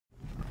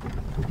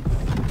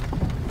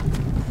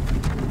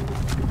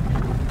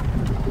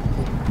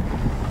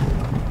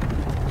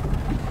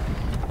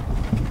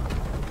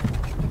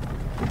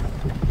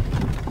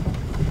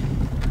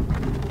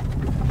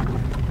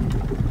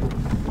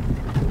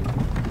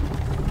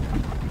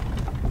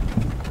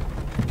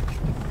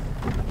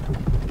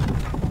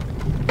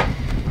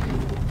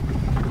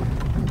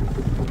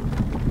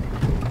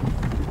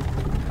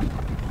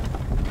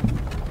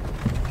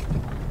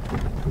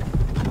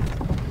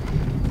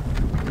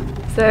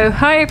So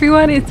hi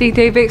everyone, it's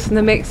DJ Vix in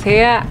the mix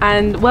here,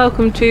 and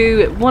welcome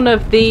to one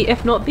of the,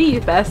 if not the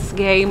best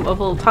game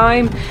of all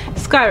time,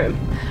 Skyrim.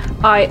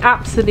 I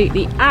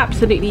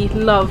absolutely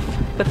love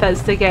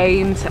Bethesda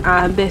games,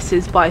 and this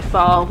is by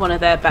far one of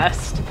their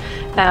best.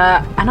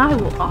 And I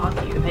will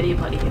argue with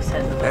anybody who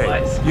says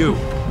otherwise. Hey, you're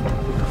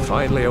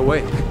finally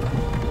awake.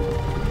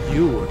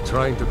 You were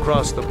trying to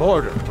cross the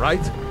border,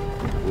 right?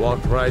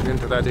 Walked right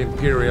into that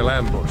Imperial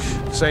ambush,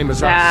 same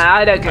as us.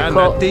 I don't get and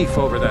caught. that thief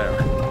over there.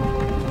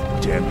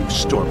 Damn you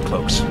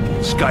Stormcloaks.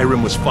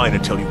 Skyrim was fine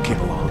until you came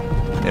along.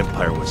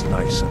 Empire was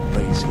nice and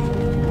lazy.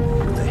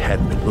 If they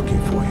hadn't been looking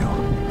for you,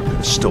 could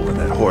have stolen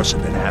that horse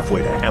and been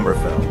halfway to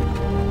Hammerfell.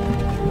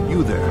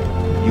 You there,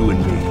 you and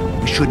me,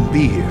 we shouldn't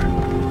be here.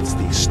 It's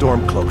these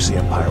Stormcloaks the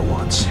Empire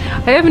wants.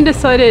 I haven't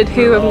decided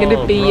who I'm going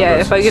to be yet,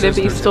 if I'm going to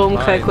be sisters in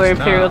Stormcloak or minds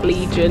Imperial now.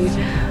 Legion.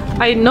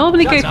 I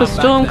normally go for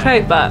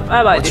Stormcloak, but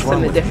I might What's do wrong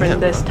something with different him?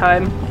 this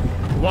time.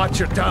 Watch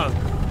your tongue.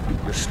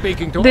 You're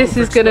speaking to This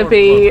is Ulfric going to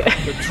be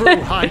Stormcloak, the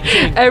true High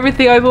King.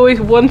 everything I've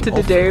always wanted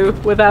to do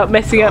without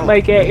messing up my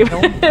game.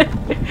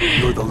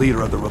 You're the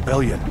leader of the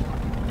rebellion.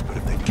 But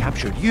if they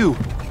captured you...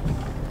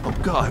 Oh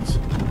gods,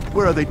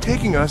 where are they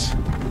taking us?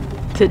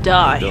 To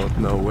die. Don't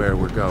know where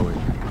we're going,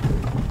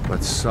 but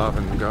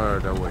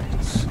Sovngarde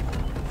awaits.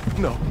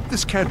 No,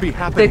 this can't be The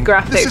happening. This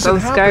graphics isn't on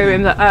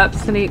Skyrim happening. are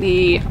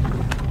absolutely...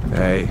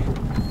 Hey,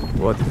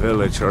 what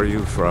village are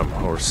you from,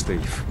 horse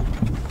thief?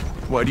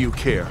 Why do you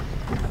care?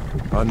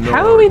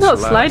 How are we not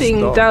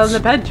sliding down the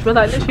bench? We're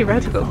like literally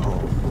vertical.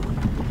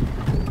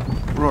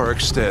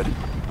 Rorikstead.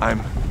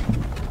 I'm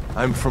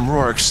from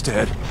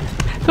Rorikstead.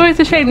 It's always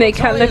a shame they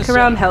can't look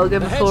around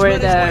Helgen before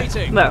it,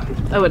 well,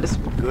 I would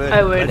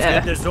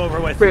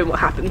ruin what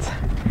happens.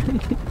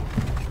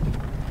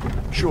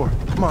 Sure.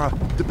 Mara,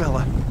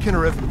 Debella,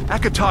 Kinnereth,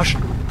 Akatosh,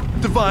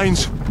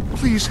 Divines,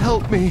 please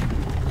help me.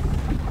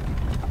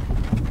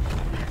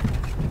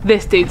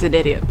 This dude's an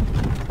idiot.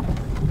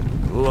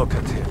 Look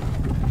at him.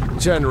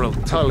 General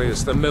Tully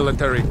is the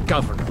military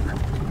governor.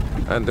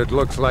 And it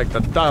looks like the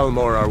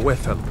Dalmor are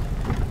with him.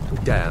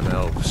 Damn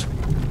elves.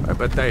 I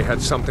bet they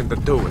had something to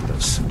do with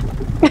this.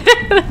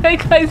 That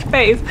guy's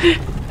face.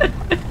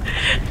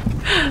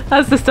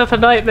 That's the stuff of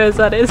nightmares,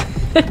 that is.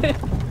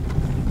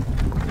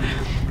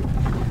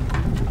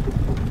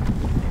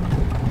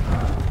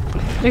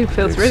 It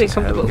feels really This is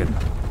comfortable. Helgen.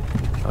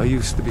 I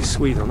used to be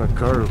sweet on a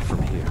girl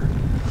from here.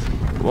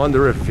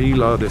 Wonder if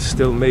Elod is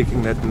still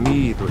making that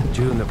mead with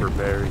juniper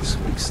berries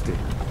mixed in.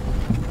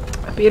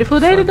 A beautiful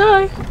day to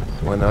die.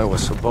 When I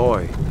was a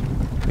boy,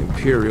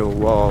 Imperial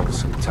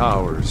walls and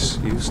towers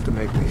used to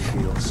make me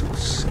feel so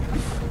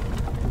safe.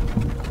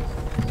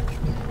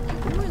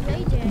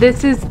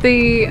 This is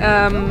the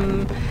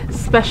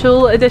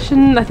special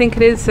edition, I think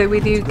it is, so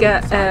we do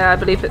get, I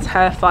believe it's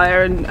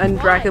Hairfire and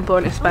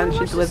Dragonborn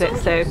expansions with it,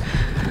 so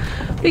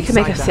we can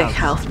make a sick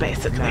house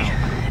basically,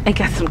 and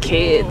get some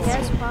kids.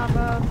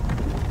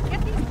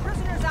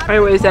 I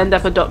always end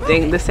up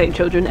adopting the same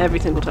children every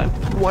single time.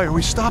 Why are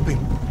we stopping?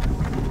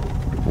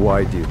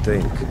 Why do you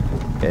think?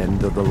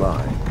 End of the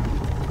line.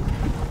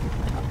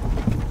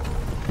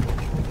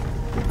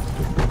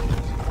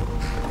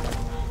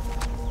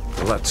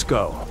 Let's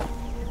go.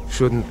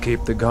 Shouldn't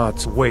keep the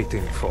gods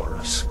waiting for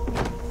us.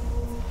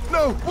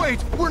 No,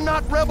 wait, we're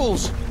not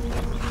rebels.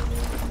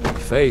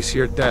 Face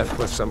your death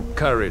with some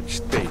courage,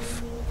 thief.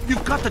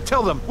 You've got to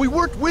tell them we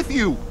weren't with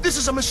you. This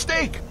is a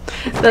mistake.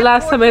 The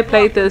last time I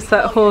played this,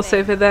 that horse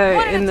over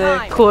there in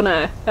the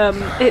corner,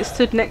 it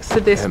stood next to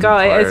this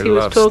guy as he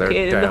was Empire loves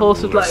talking, their and the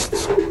horse was like...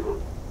 lists.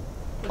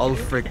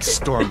 Ulfric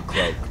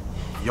Stormcloak,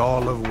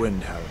 Jarl of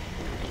Windhelm.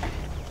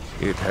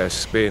 It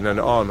has been an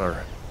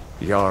honor,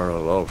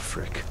 Jarl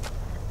Ulfric.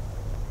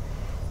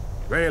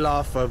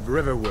 Ralof of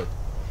Riverwood.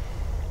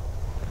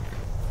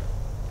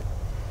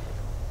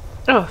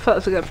 Oh, I thought it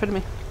was going in front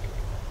of me.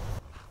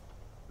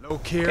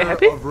 Lokir Okay,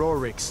 happy? of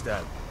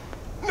Rorikstead.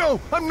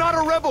 No, I'm not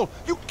a rebel.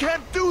 You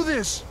can't do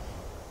this.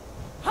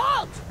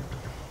 Halt!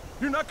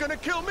 You're not gonna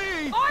kill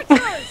me.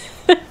 Archers!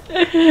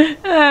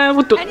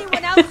 What the...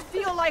 Anyone else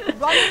feel like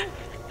running?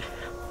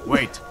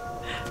 Wait.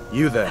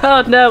 You there.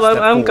 Oh no,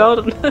 Step I'm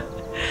forward. golden.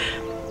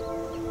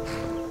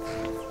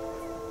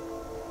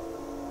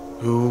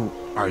 Who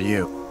are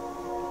you?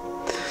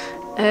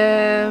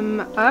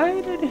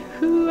 I don't know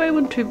who I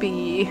want to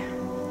be.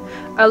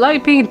 I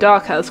like being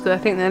Dark Elves because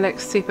I think they look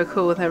super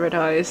cool with their red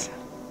eyes.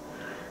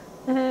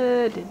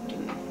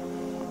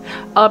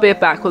 I'll be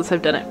back once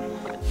I've done it.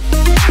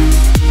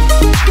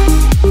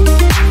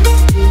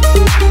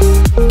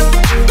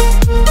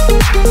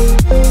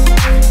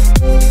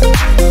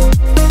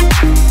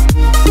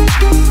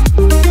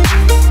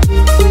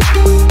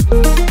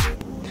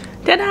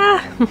 Ta-da!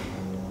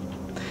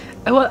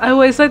 I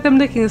always like them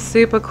looking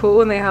super cool,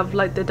 and they have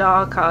like the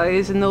dark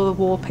eyes and all the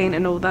war paint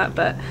and all that,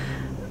 but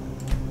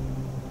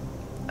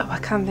oh, I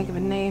can't think of a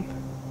name.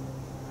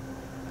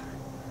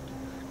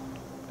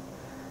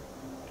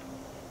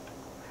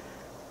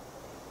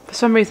 For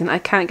some reason I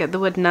can't get the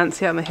word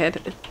Nancy out of my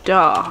head.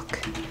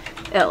 Dark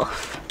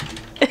elf.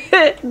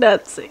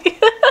 Nancy.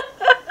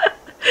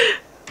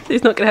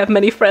 He's not going to have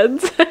many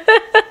friends.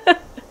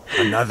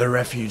 Another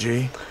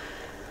refugee?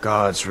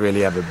 Gods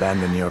really have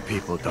abandoned your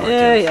people, Dark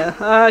Yeah, Elf.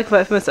 yeah. I can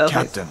vote for myself.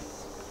 Captain,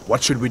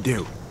 what should we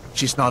do?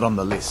 She's not on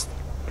the list.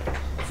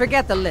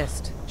 Forget the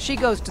list. She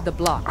goes to the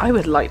block. I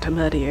would like to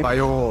murder you. By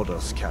your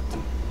orders,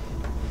 Captain.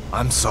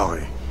 I'm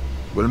sorry.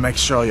 We'll make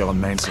sure your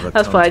remains are returned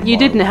That's fine. You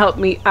tomorrow. didn't help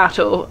me at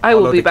all. I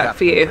will Follow be the back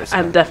for captain, you,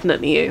 prisoner. and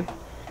definitely you.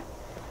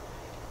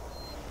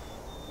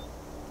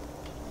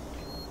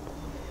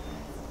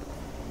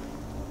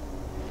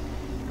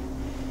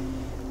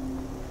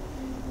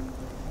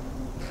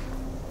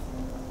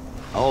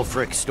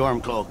 Ulfric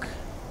Stormcloak.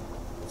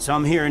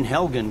 Some here in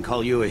Helgen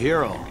call you a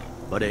hero,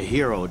 but a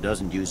hero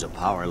doesn't use a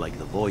power like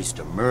the voice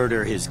to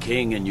murder his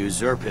king and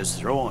usurp his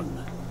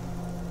throne.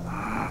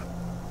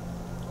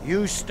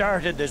 You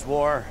started this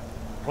war,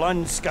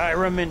 plunged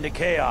Skyrim into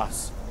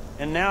chaos,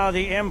 and now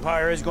the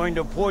Empire is going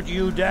to put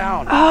you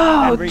down.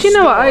 Oh, and do you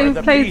know what? restore I've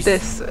the played peace.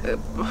 this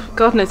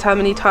God knows how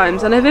many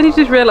times, and I've only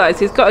just realised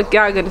he's got a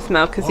gag in his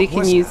mouth because he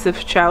can use the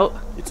shout.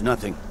 It's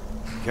nothing.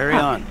 Carry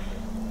on.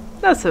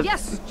 That's a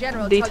Yes,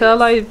 General detail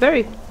Tullius. I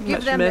very Give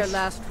much them their miss.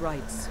 last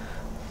rites.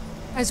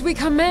 As we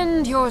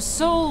commend your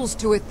souls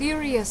to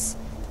Aetherius,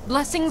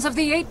 blessings of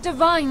the 8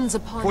 divines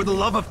upon For the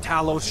love of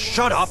Talos,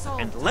 shut up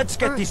and let's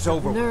get this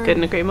over with.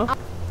 Couldn't agree more.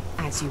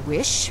 As you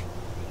wish.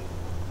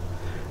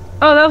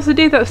 Oh, that was the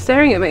dude that was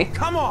staring at me.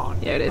 Come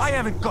on! Yeah, it is. I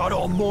haven't got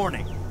all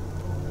morning.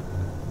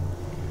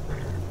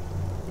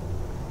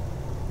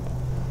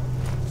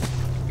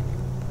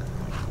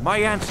 My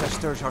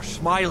ancestors are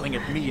smiling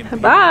at me in peace.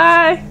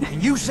 Bye!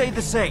 Can you say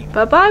the same?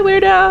 Bye-bye,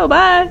 weirdo!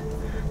 Bye!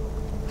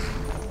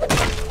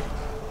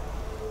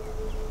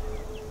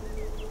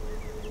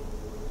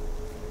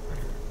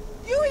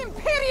 You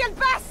Imperial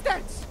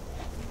bastards!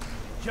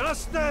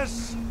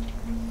 Justice!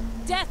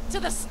 Death to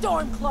the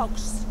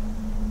Stormcloaks!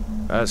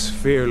 As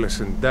fearless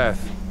in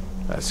death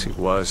as he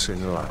was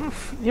in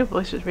life. Your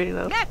voice was really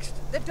low. Next,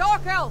 the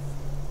Dark Elf!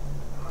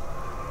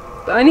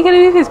 But aren't you gonna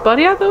move his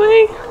body out the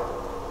way?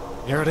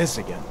 Here it is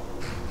again.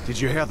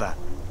 Did you hear that?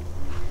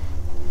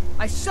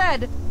 I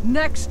said,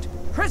 next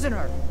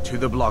prisoner! To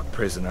the block,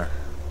 prisoner.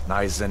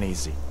 Nice and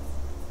easy.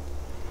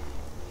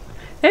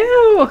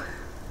 Ew!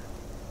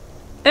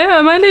 Ew,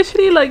 am I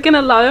literally like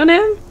gonna lie on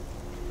him?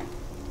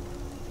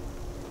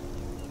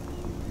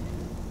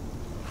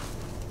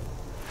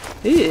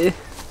 Ew.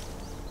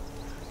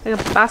 Like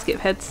a basket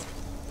of heads.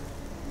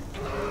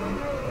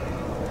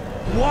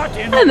 What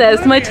in And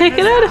there's my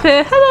ticket out of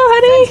here.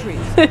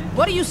 Hello, honey!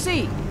 What do you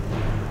see?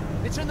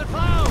 It's in the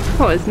clouds!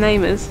 What his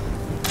name is.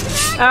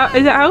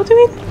 Is it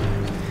Alduin?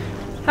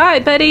 Hi,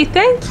 buddy.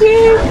 Thank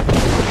you.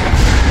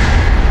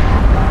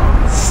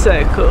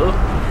 So cool.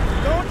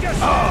 Don't just...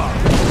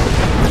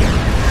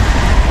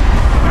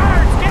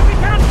 Guards, get me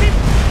down,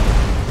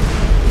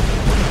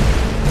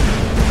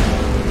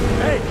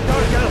 Hey,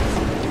 Dark Elves!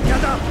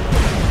 Get up!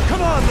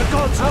 Come on, the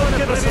gods will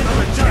give us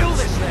another chance! Kill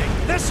this thing!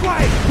 This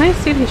way! Can I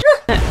steal his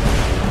shit?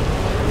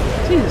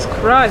 Jesus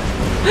Christ.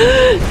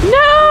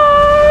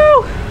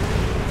 No!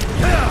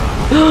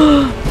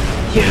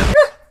 Yeah.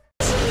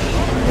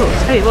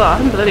 Oh, tell you what,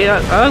 I'm bloody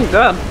out. Oh,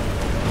 God.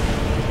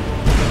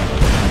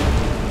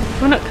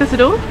 Why not close the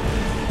door?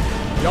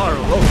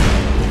 Jarl, look.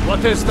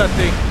 What is that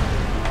thing?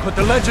 Could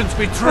the legends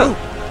be true?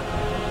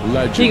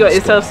 Legends You got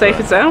yourself safe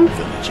and sound?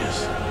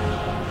 Villages.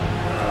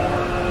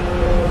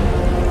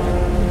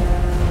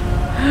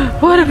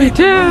 What do we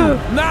do?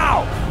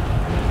 Now!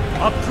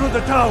 Up through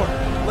the tower!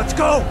 Let's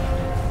go!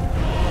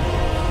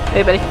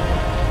 Hey, buddy.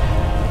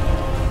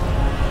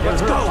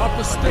 Let's go! Up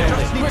the stairs!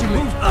 Just need to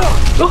move.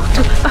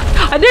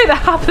 Oh, I knew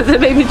that happened. It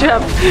made me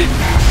jump.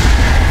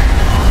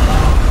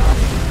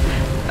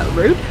 Oh,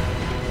 rude.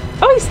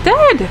 Oh, he's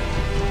dead.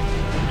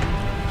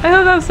 I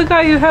thought that was the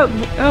guy who helped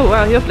me. Oh,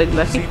 wow, you're bloody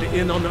lucky. See the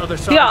inn on the other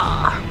side?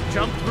 Yeah.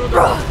 Jump through the...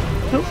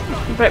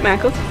 Oh, break my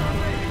ankles.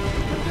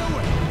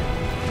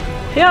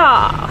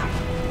 Yeah.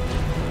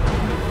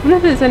 I wonder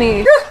if there's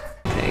any.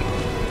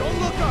 Don't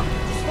look up!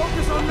 Just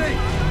focus on me!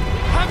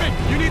 Hammond,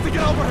 you need to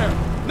get over here!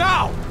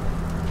 Now!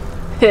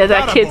 Yeah,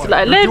 that kid's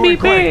like, let me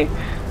be.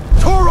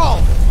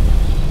 Torol!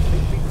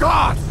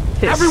 God!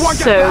 It's Everyone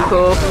get so back!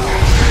 cool.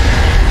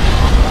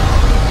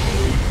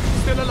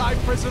 Still alive,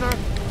 prisoner?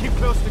 Keep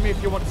close to me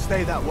if you want to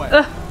stay that way.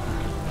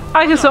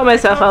 I can sort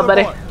myself out,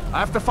 buddy. I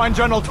have to find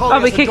General Tullius. I'll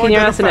be and kicking join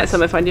your the ass the next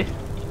defense. time I find you.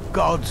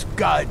 Gods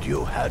guide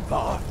you,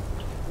 Hadvar.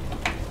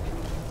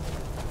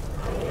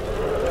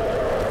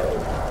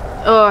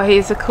 Oh,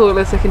 he's the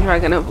coolest looking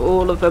dragon of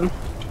all of them.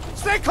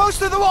 Stay close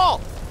to the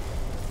wall!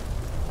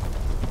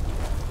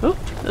 Oh,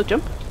 little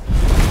jump.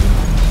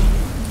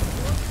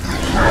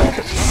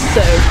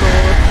 So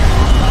cool.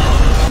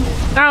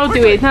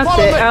 Alduin, that's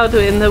follow it. me.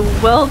 Alduin, the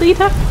world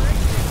eater.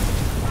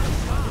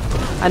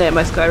 I know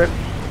my Skyrim.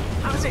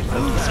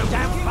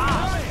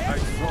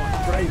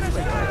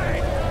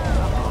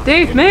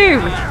 Dude,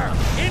 move!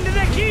 Into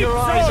the keep,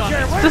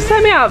 soldier! Just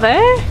let me out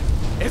there.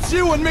 It's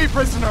you and me,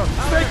 prisoner!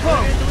 Stay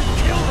close!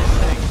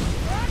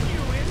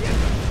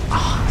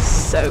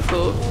 So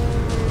cool.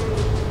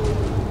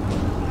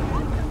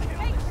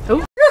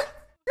 Oh,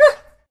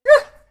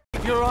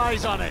 Keep your eyes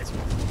eyes on it!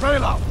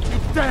 Raylo,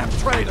 you damn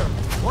traitor!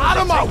 Out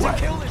of my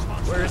way!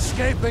 We're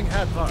escaping,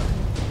 Hadvar.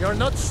 You're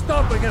not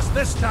stopping us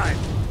this time.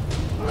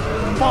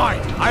 Fine.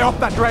 I hope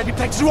that dragon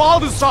takes you all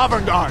to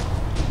Sovereign Guard.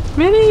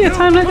 Really? A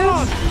time like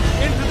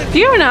this?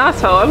 You're an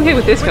asshole. I'm here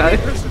with this guy.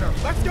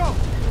 Let's go.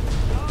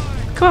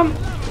 Come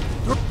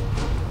on.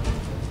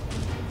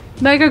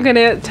 Like I'm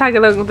gonna tag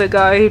along with the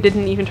guy who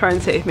didn't even try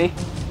and save me.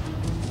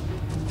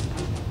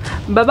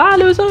 Bye bye,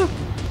 loser.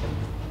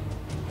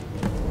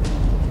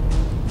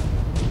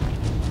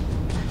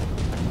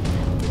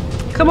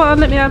 Come on,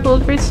 let me have all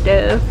of your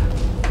stuff.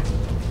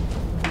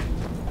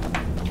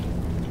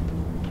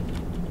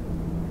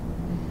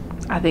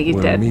 I think he's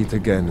dead. We'll meet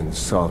again in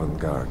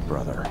Sovngarde,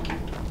 brother.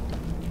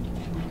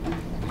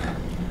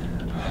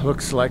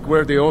 Looks like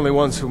we're the only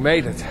ones who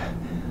made it.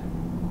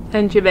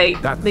 And you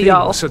mate, That the thing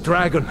Jarl. was a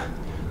dragon,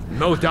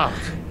 no doubt.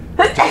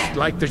 Just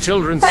like the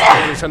children's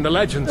stories and the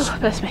legends. Oh,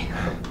 bless me.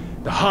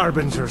 The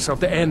harbingers of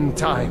the end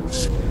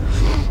times.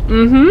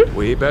 Mm-hmm.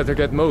 We better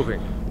get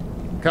moving.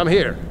 Come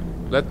here.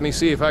 Let me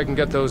see if I can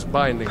get those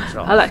bindings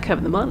off. I like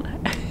having them on.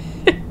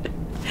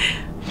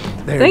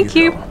 There Thank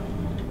you. go.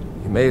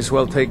 You may as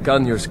well take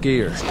Gunjar's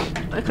gear.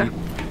 Okay.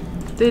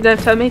 Didn't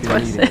tell me Don't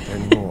twice. need it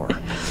anymore.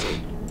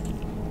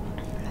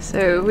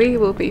 So we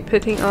will be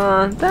putting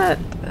on that.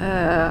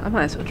 I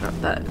might as well drop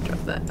that. Drop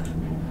that.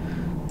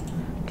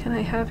 Can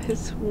I have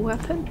his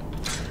weapon?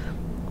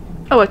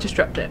 Oh, I just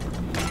dropped it.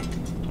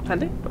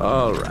 Handy.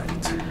 All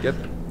right. Get.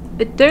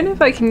 I don't know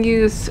if I can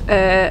use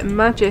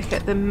magic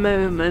at the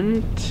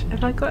moment.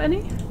 Have I got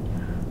any?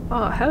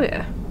 Oh, hell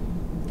yeah.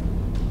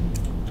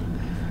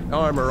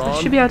 Armor on. I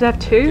should be able to have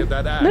two. Give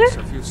that axe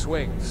a few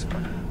swings.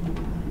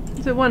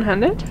 Is it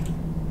one-handed?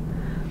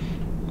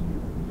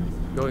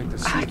 Going to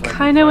see I if can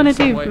kind of want to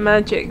find do some way-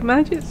 magic.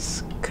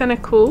 Magic's kind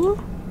of cool.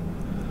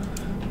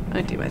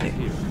 I do magic.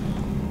 Here.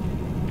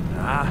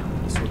 Ah,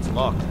 this one's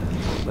locked.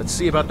 Let's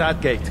see about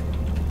that gate.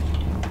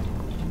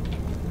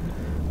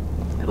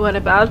 What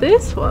about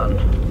this one?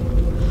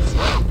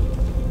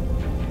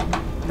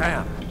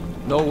 Damn.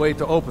 No way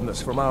to open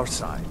this from our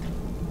side.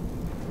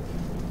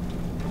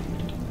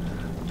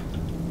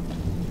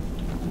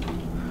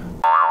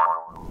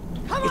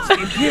 It's the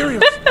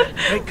Imperials.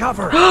 Take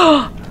cover.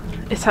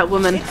 It's that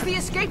woman. It's the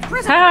escaped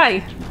prisoner.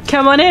 Hi!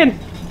 Come on in!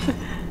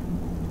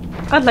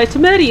 I'd like to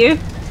murder you.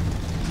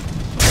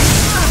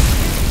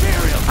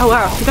 Oh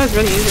wow, you guys are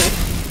really easy.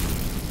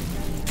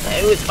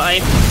 No, it's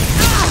fine.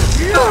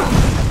 Oh.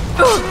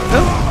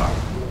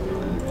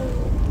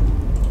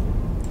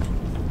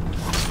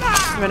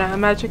 Run out of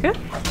magic, eh?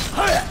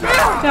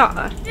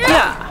 Yeah.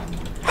 Yeah.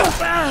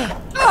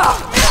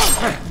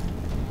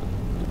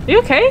 You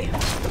okay?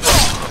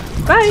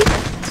 Bye.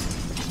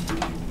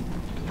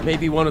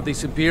 Maybe one of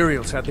these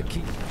Imperials had the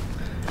key.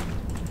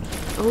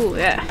 Oh,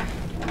 yeah.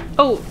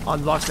 Oh,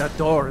 Unlock that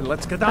door and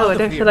let's get out oh, I of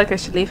don't here. feel like I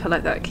should leave her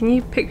like that. Can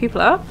you pick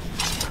people up?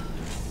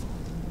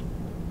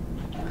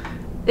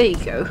 There you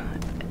go.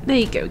 There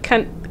you go.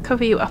 Can't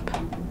cover you up.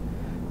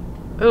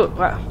 Oh,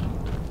 wow.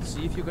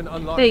 See if you can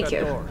unlock There you that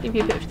go. door. Give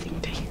you a bit of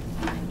dignity.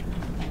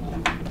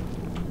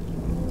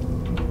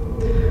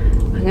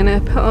 I'm gonna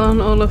put on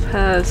all of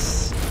her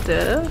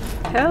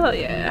stuff. Hell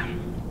yeah.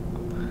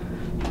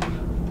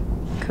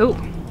 Cool.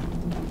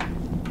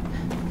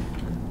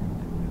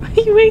 What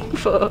are you waiting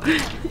for?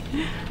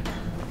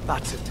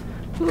 That's it.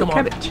 Ooh, Come on.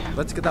 cabbage.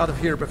 Let's get out of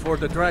here before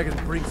the dragon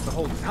brings the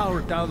whole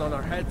tower down on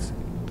our heads.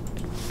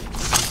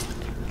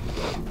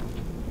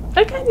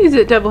 I can use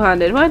it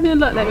double-handed. Why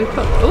didn't it let me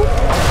put? Oh,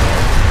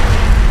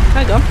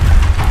 hang on.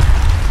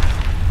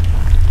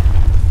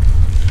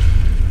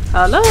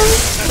 Hello,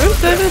 room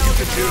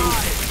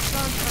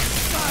service.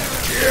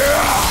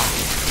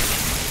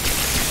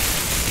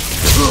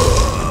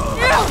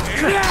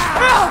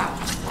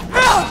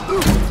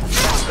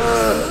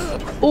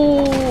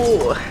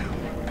 Oh,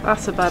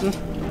 that's a bad one.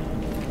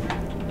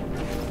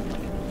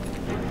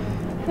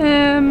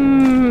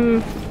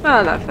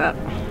 I like that.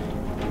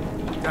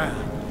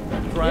 Damn,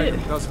 that dragon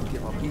doesn't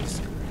give up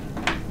easy.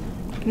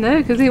 No,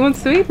 because he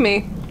wants to eat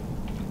me.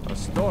 A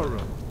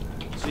storeroom.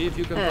 See if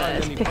you can find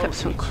Let's any pick up potions.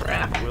 some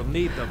crap. We'll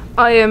need them.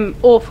 I am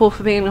awful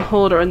for being a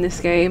hoarder in this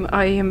game.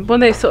 I am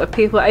one of those sort of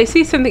people. I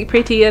see something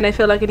pretty and I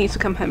feel like it needs to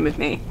come home with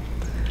me.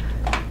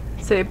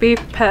 So be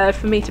prepared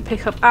for me to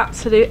pick up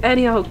absolute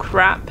any old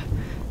crap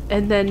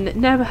and then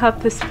never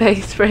have the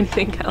space for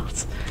anything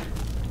else.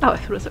 Oh, I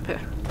thought it was up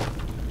here.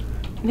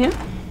 Yeah.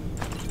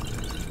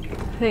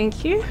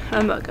 Thank you.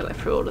 I'm not going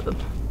through all of them.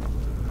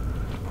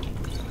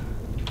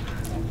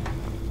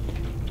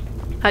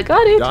 I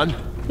got it. Done?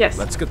 Yes.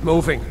 Let's get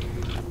moving.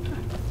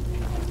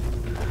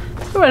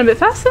 We're running a bit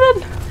faster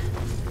then.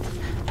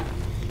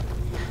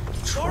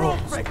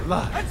 Trolls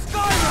blood.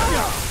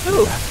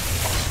 Ooh.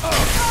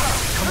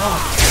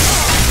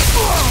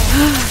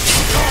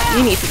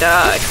 You need to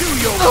die.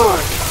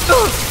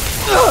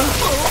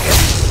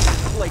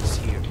 Place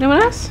here. No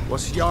one else?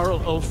 Was Jarl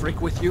Ulfric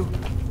with you?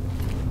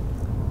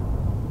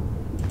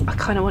 I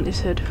kind of want his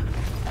hood.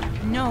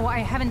 No, I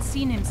haven't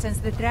seen him since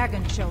the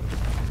dragon showed.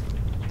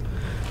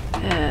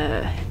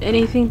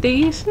 Anything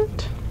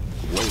decent?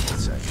 Wait a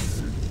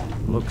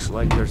second. Looks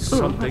like there's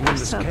something in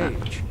this I'll have to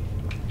cage.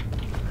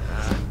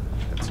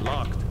 It's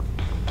locked.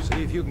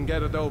 See if you can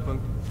get it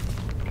open.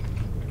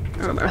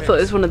 I thought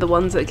it was one of the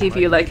ones that give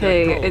you like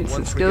a Once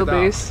instant we skill get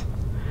out. boost.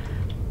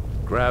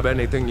 Grab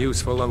anything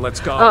useful and let's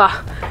go.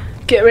 Ah,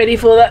 get ready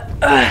for that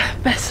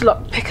best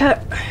lock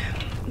picker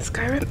in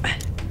Skyrim.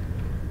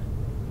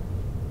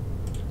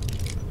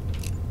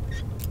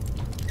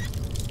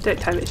 Don't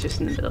tell me it's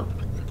just in the middle.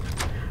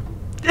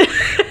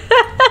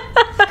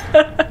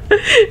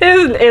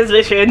 It's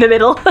literally in the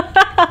middle.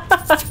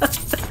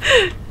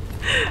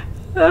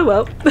 Oh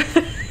well.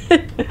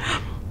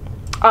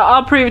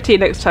 I'll prove it to you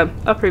next time.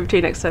 I'll prove it to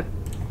you next time.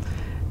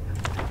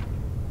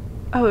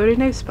 Oh, I already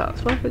know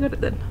sparks. Why have I got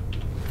it then?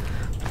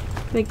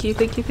 Thank you,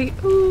 thank you, thank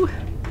you. Ooh.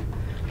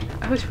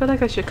 I always feel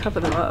like I should cover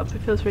them up. It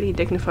feels really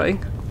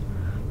dignifying.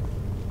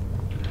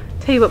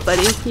 Tell you what,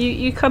 buddy.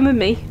 You come with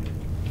me.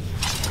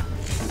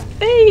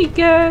 There you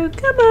go.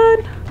 Come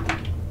on.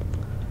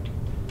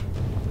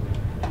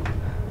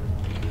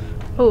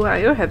 Oh wow,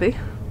 you're heavy.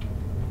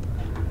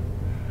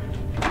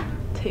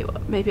 Tell you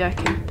what, maybe I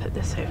can put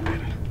this over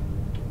him.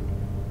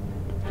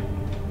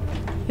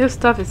 Your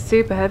stuff is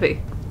super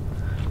heavy.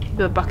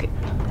 Do a bucket.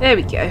 There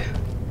we go.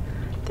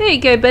 There you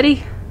go,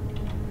 buddy.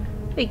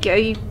 There you go.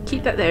 You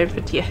keep that there in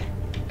front of you.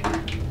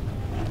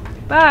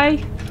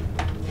 Bye.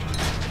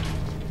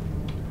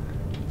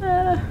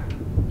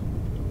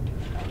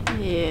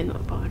 Yeah,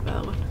 not bothered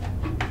about that one.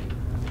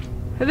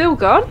 Are they all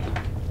gone?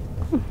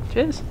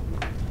 Cheers.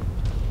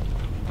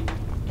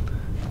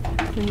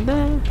 In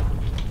there.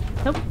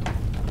 Nope.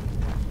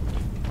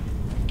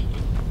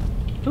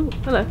 Oh,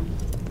 hello.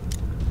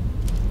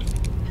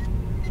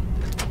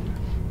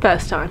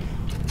 First time.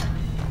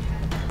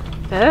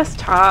 First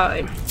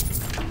time.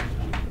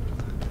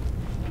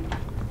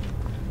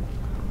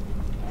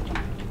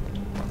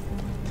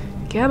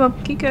 Come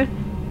on, keep going.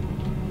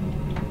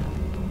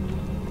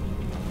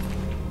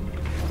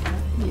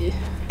 Yeah.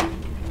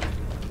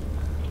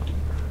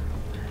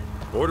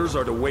 Orders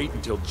are to wait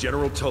until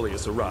General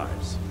Tullius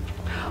arrives.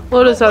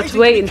 Orders are to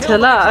wait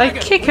until I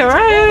kick her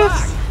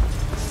ass.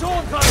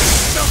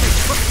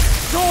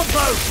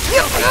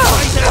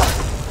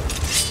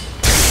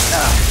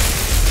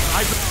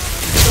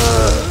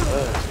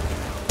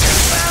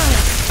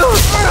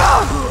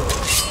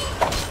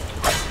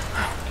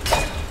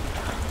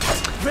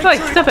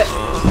 Right, stop it.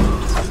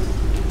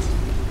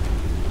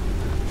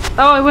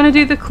 Oh, I want to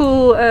do the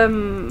cool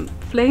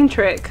flame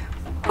trick.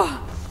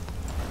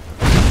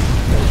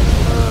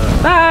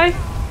 Bye.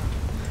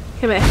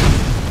 Come here.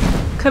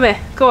 Come here.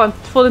 Go on.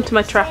 Fall into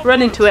my trap.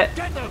 Run into it.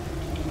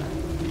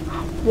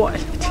 What?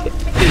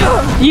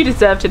 You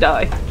deserve to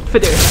die for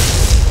doing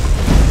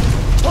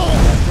that.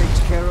 That takes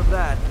care of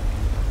that.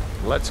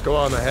 Let's go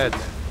on ahead.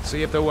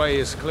 See if the way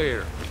is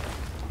clear.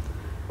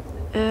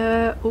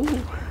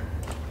 Ooh.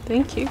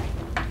 Thank you.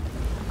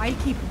 I'll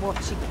keep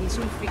watching in case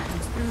Ulfric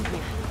comes through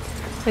here.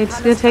 I'm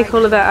just going to take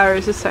all of their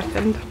arrows a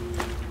second.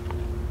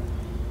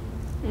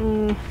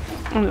 I'm not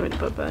really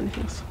bothered about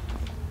anything else.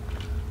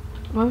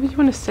 Why would you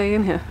want to stay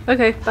in here?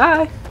 Okay,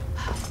 bye.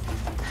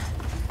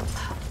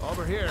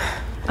 Over here.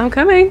 I'm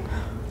coming.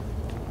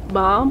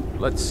 Mom.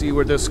 Let's see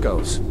where this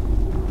goes.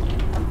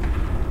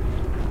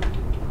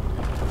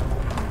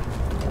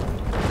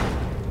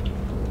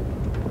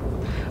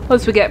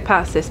 Once we get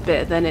past this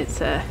bit, then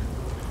it's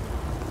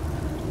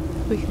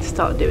we can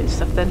start doing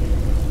stuff then.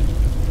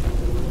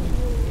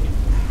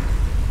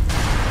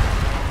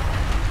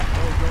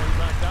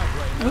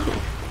 Ooh.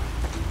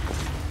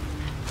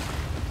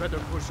 Better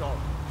push on.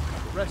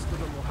 The rest of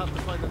them will have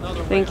to find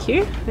another way. Thank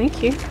you,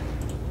 thank you.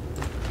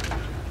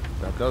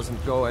 That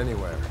doesn't go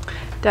anywhere.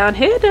 Down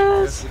here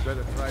does. Guess we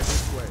better try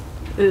this way.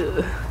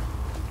 Ugh.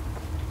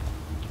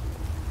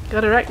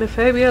 Got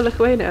arachnophobia, look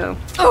away now.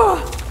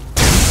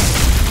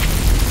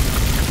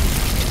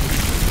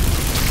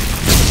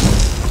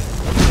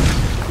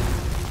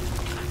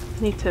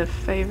 Need to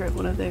favourite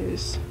one of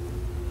those.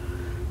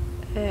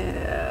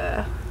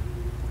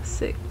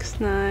 6,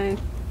 9.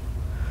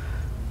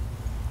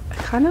 I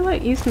kind of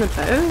like using the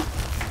bow,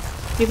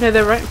 even though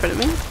they're right in front of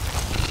me.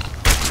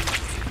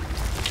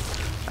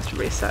 That's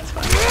really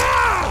satisfying.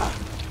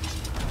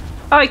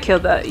 I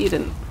killed that, you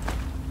didn't.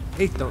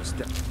 Hate those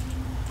things.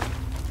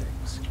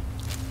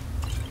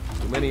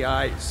 Too many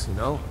eyes, you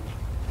know?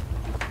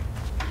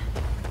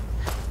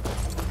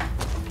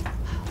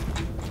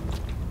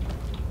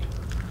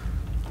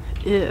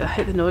 Yeah, I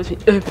hate the noise.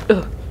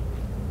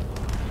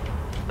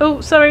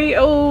 Oh, sorry.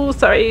 Oh,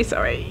 sorry.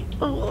 Sorry.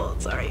 Oh,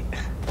 sorry.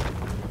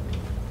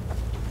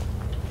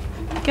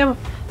 Come on.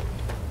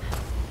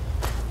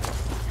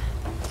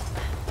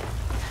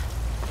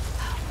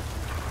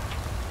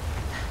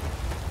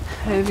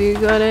 Have you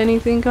got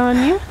anything on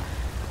you?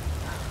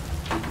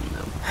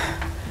 No.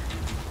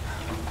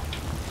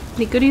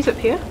 Any goodies up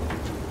here?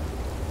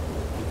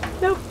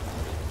 No.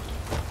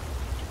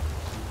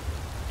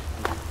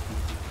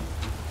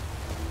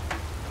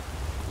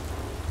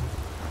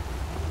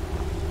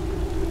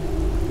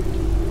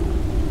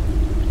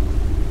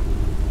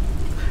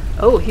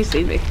 Oh, he's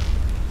seen me.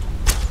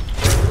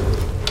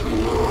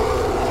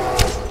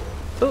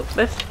 Oh,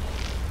 miss.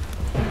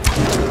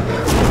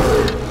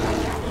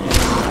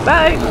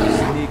 Bye!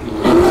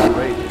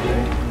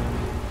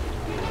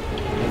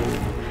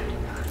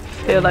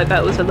 Feel like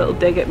that was a little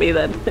dig at me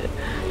then.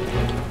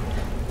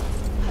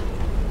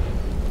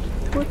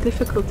 What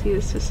difficulty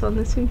is this on?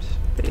 This seems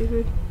pretty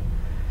good.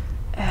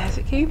 Is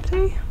it game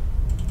 3?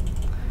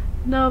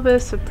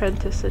 Novice,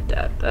 apprentice,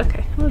 adept.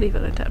 Okay, we'll leave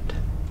it adept.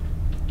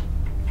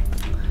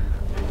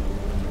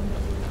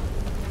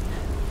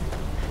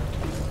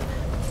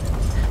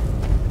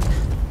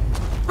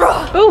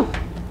 Oh!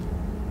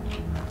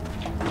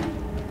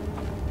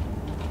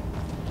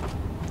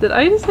 Did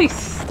I just like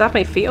stab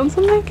my feet on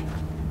something?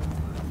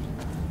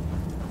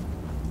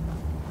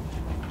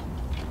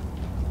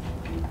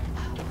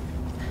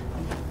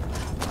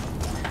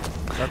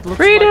 That looks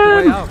Freedom!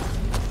 like the way out.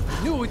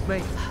 Knew it,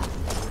 mate.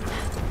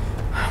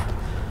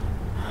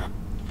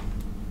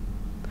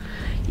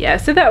 Yeah,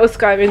 so that was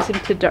Skyrim's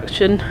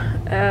introduction.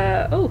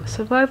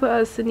 Survival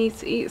adds the need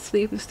to eat,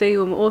 sleep and stay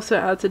warm. Also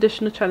adds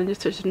additional challenges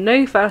such as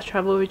no fast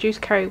travel,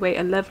 reduced carry weight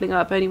and levelling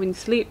up only when you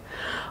sleep.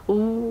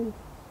 Ooh,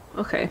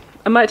 okay.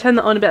 I might turn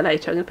that on a bit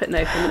later. I'm going to put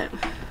no for a minute.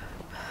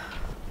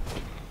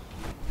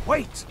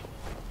 Wait!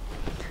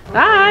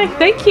 Bye!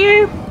 Thank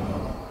you!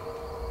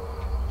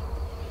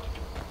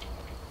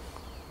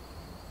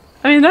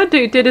 I mean, that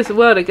dude did his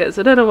word again,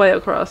 so I don't know why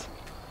he'll cross.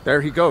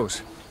 There he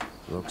goes.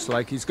 Looks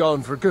like he's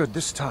gone for good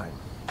this time.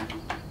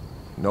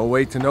 No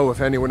way to know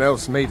if anyone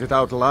else made it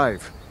out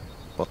alive.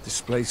 But this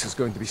place is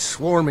going to be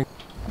swarming.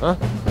 Huh?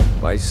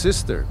 My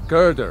sister,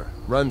 Gerda,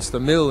 runs the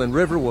mill in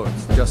Riverwood,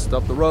 just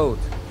up the road.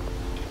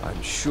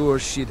 I'm sure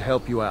she'd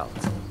help you out.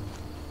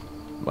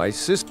 My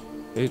sister...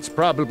 It's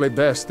probably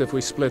best if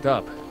we split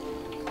up.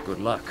 Good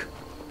luck.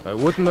 I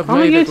wouldn't have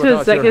made it without your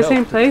help. Are we going to exactly the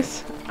same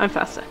place? I'm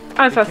faster.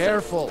 I'm faster. Be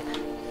careful.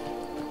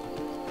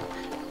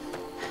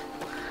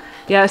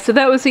 Yeah, so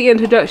that was the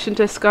introduction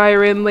to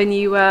Skyrim. When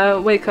you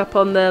wake up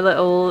on the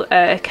little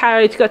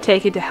carriage, you got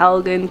taken to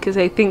Helgen because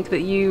they think that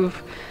you're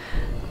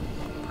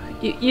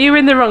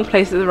in the wrong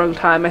place at the wrong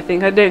time. I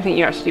don't think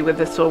you're actually with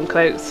the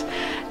Stormcloaks.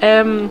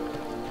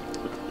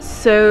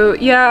 So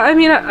yeah, I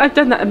mean, I've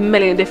done that a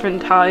million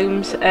different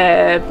times,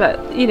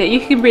 but you know, you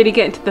can really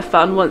get into the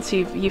fun once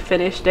you've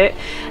finished it.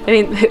 I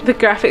mean, the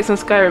graphics on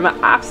Skyrim are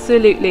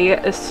absolutely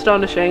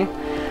astonishing.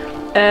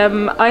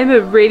 I'm a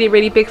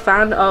really big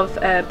fan of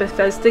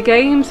Bethesda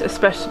games,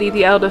 especially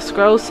the Elder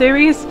Scrolls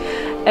series,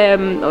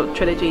 or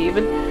trilogy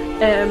even.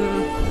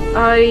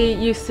 I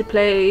used to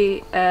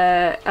play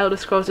Elder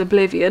Scrolls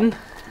Oblivion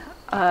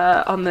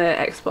on the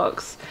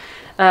Xbox,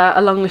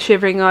 along with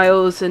Shivering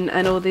Isles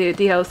and all the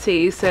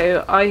DLC,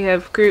 so I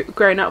have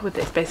grown up with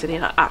this basically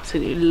and I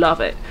absolutely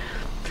love it.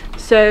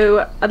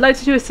 So I'd like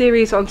to do a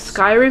series on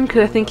Skyrim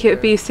because I think it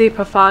would be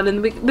super fun,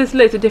 and there's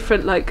loads of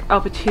different like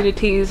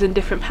opportunities and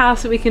different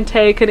paths that we can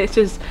take, and it's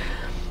just,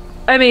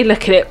 I mean,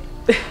 look at it.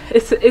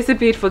 It's a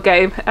beautiful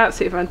game,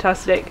 absolutely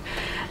fantastic.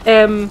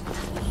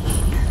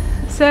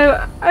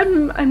 So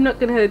I'm not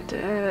gonna.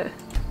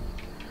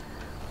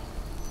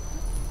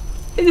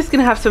 I'm just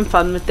gonna have some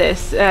fun with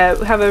this.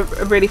 Have a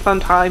really fun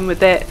time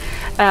with it,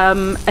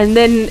 and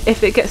then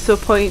if it gets to a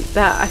point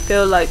that I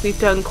feel like we've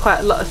done quite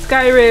a lot of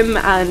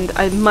Skyrim, and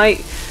I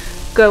might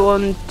go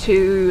on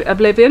to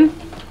Oblivion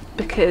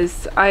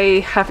because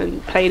I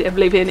haven't played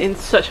Oblivion in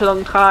such a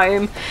long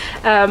time.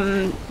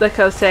 Like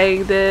I was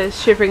saying, the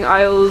Shivering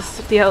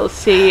Isles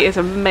DLC is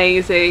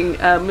amazing,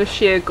 with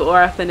sheer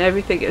Gorath and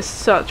everything is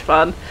such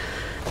fun.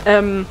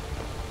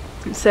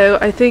 So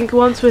I think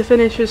once we're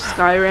finished with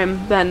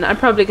Skyrim, then I'm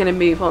probably going to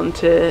move on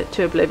to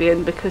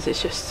Oblivion because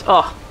it's just,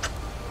 oh,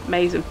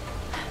 amazing.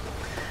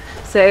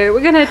 So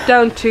we're going to head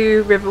down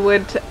to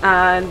Riverwood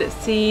and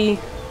see...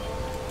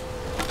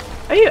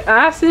 Are you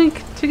asking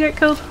to get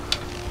killed?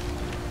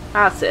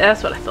 That's it,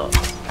 that's what I thought.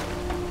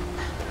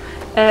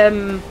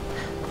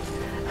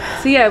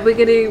 So yeah, we're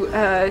going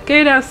to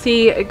go down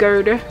see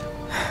Gerda,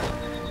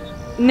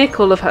 nick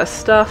all of her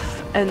stuff,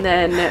 and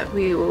then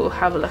we will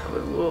have a look at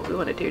what we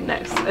want to do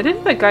next. I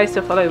didn't want guys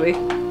to follow me.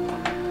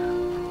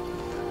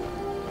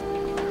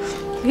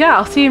 Yeah,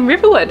 I'll see you in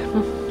Riverwood.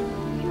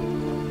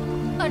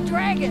 A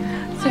dragon!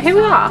 So here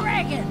we are.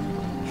 Dragon!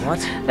 What?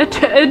 A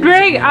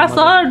dragon! I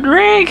saw a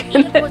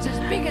dragon! It was as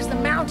big as the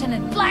mountain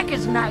and black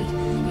as night.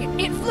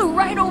 It flew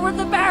right over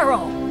the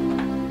barrel.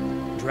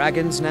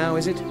 Dragons now,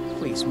 is it?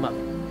 Please, Mother.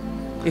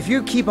 If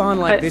you keep on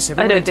like this, I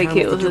everyone don't in think town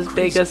it will was think as you're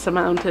big crazy. as the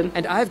mountain.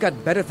 And I've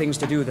got better things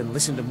to do than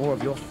listen to more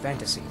of your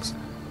fantasies.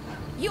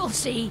 You'll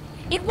see.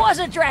 It was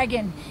a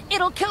dragon.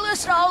 It'll kill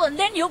us all and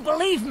then you'll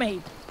believe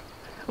me.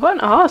 What an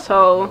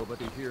arsehole.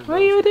 Why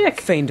are you a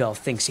dick? Faendal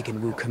thinks he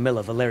can woo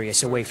Camilla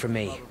Valerius away from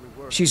me.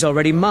 She's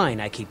already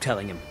mine, I keep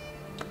telling him.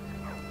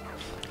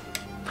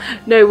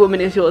 No woman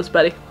is yours,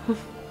 buddy.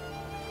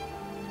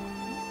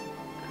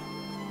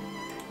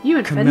 You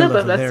and Camilla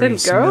Fenner, that's him,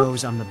 Valerius girl.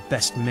 knows I'm the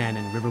best man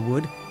in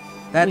Riverwood.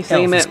 That You elf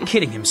seem is it.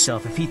 kidding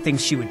himself if he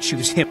thinks she would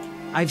choose him.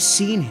 I've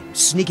seen him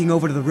sneaking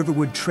over to the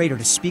Riverwood trader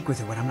to speak with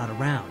her when I'm not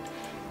around.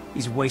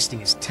 He's wasting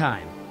his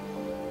time.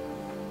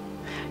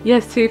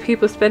 Yes, two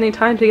people spending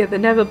time together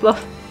never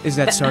bluff. Is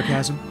that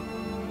sarcasm?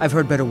 I've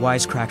heard better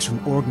wisecracks from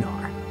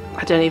Orgnar.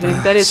 I don't even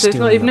think that is, so it's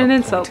Still not even you an have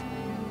a insult.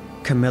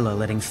 point. Camilla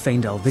letting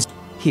Faendal visit.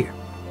 Here,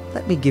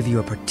 let me give you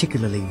a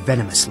particularly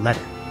venomous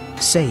letter.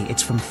 Say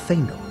it's from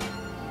Faendal.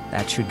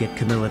 That should get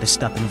Camilla to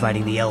stop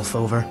inviting the elf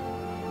over.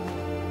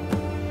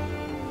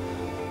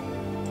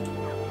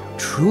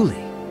 Truly.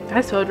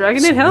 I saw a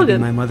dragon So in maybe Helgen.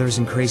 my mother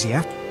isn't crazy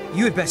after.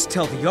 You had best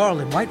tell the Jarl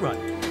in Whiterun.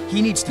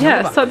 He needs to know Yeah,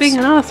 about stop this. being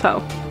an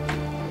asshole.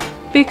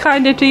 Be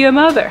kinder to your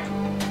mother.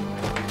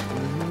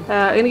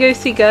 I'm gonna go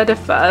see Gerda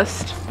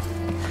first,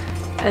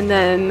 and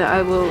then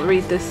I will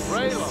read this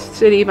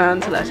silly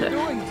man's letter.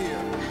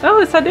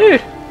 Oh, it's that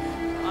dude.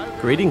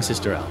 Greetings,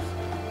 Sister Elf.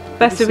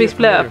 Best if we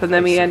split up and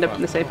then we end up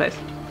in the same place.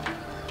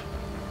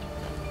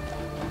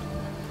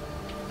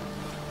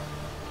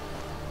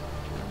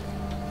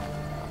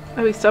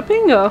 Are we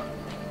stopping or?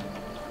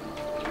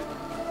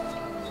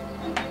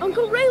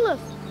 Uncle Rayleigh,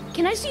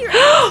 can I see your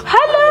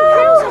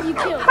Hello! have you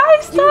killed?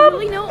 Hi, Do you Stom!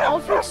 really know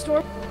Ulfric's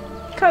story?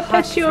 Can't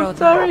touch you, I'm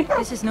sorry.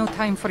 This is no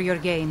time for your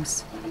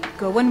games.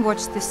 Go and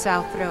watch the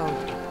South Road.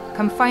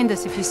 Come find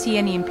us if you see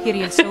any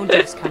Imperial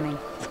soldiers coming.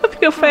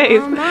 Stop your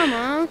face.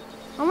 Mama,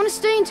 I want to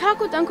stay and talk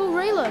with Uncle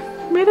Rayleigh.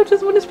 Rayleigh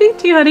just want to speak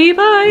to you, honey.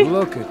 Bye.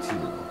 Look at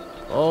you.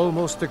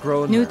 Almost a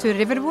grown New man. to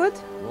Riverwood?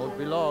 Won't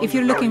be long If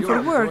you're before looking for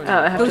you're work, joining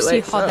I have go to see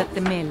wait. Hod at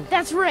the mill.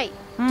 That's right.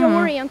 Don't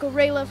worry, Uncle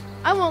Rayleigh.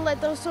 I won't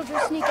let those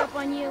soldiers sneak up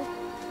on you.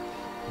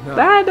 No.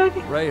 Bye,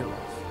 doggy. Rayleigh,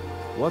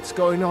 what's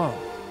going on?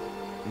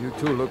 You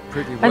two look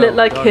pretty well I look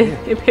like done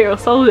in. Imperial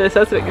soldiers,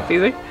 that's a bit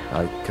confusing.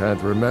 I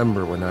can't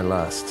remember when I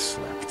last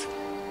slept.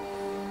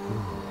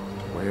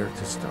 Where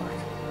to start?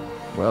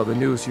 Well, the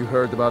news you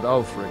heard about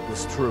Ulfric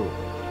was true.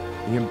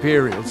 The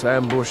Imperials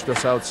ambushed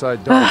us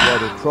outside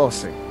Darkwater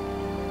Crossing.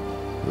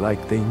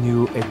 Like they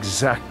knew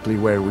exactly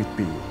where we'd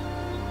be.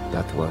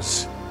 That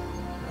was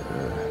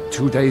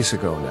 2 days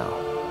ago now.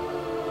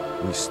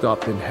 We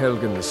stopped in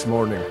Helgen this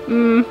morning,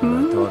 and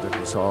I thought it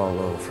was all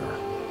over.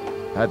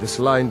 Had us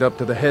lined up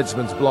to the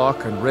headsman's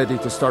block and ready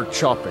to start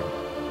chopping.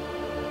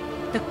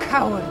 The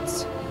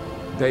cowards.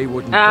 They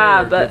wouldn't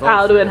dare But give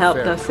Alduin Ulfric a helped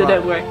fair us, so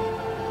don't trial.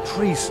 worry.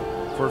 Treason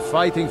for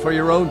fighting for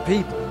your own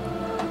people.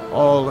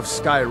 All of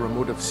Skyrim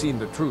would have seen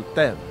the truth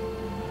then.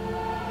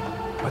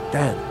 But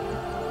then,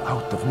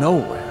 out of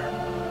nowhere,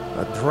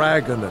 a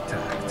dragon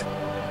attacked.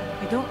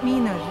 You don't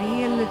mean a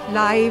real,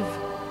 live...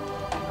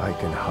 I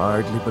can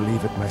hardly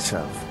believe it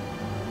myself.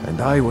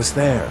 And I was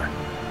there.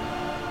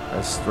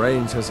 As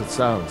strange as it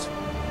sounds,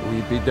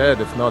 we'd be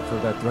dead if not for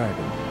that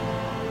dragon.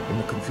 In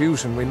the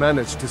confusion, we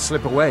managed to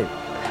slip away.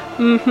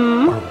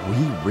 Are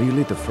we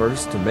really the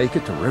first to make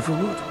it to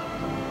Riverwood?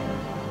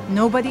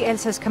 Nobody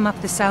else has come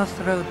up the South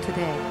Road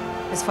today,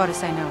 as far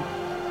as I know.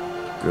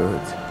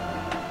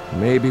 Good.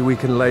 Maybe we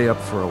can lay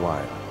up for a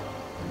while.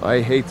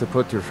 I hate to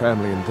put your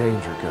family in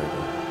danger,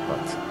 Gerda,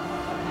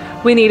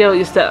 but... We need all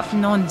your stuff.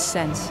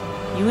 Nonsense.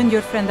 You and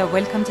your friend are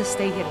welcome to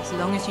stay here as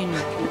long as you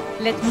need.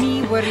 Let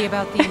me worry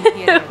about the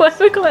Imperials. Why have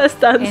we got our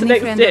stands Any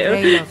next friend to of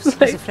him? Raylough's is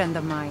Like, a friend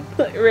of mine.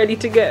 like ready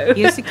to go.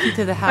 Here's the key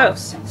to the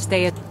house.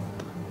 Stay at...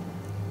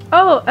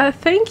 Oh,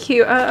 thank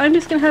you. I'm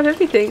just gonna have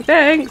everything.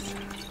 Thanks.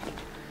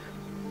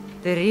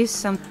 There is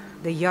some...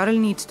 The Jarl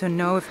needs to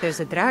know if there's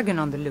a dragon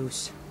on the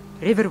loose.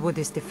 Riverwood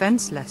is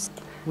defenseless.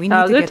 We need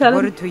I'll to go get tell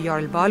him. word to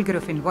Jarl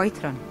Balgruuf in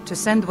Whiterun to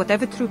send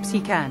whatever troops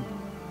he can.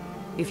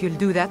 If you'll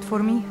do that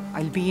for me,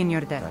 I'll be in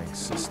your debt. Thanks,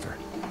 sister.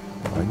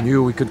 I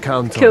knew we could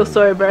count Kill on you.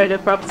 story, bro. No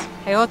props.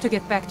 I ought to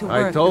get back to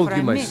work I told before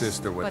you I my missed,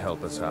 sister would but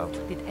help us out.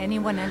 Did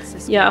anyone else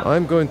escape? Yeah.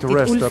 I'm going to Did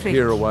rest up Ulfric-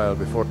 here a while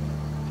before...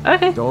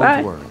 Okay, Don't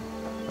bye. worry.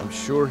 I'm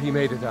sure he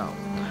made it out.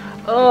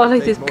 Oh, look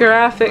at Take these most of the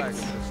graphics.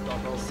 dragons to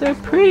stop Ulfric. So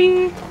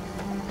pretty.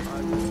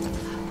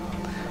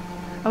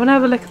 I want to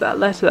have a look at that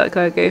letter that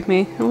guy gave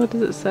me. What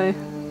does it say?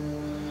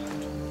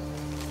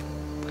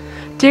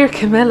 Dear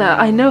Camilla,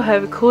 I know I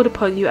have called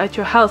upon you at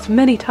your house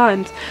many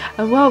times,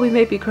 and while we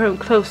may be growing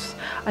close,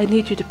 I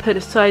need you to put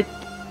aside...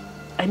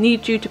 I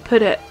need you to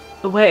put it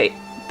away.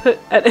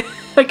 I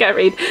can't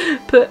read.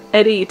 Put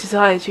any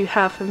desires you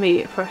have for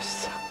me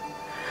first.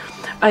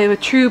 I am a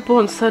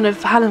true-born son of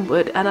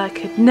Valenwood, and I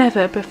could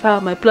never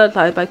befile my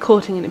bloodline by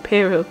courting an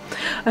Imperial.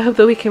 I hope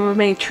that we can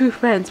remain true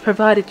friends,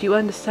 provided you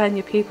understand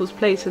your people's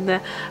place in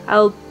their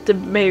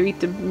Aldemary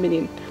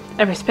dominion,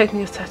 and respect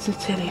me as such.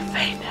 Sincerely,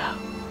 Faendal.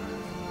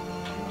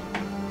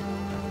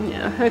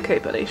 Yeah, okay,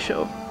 buddy,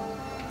 sure.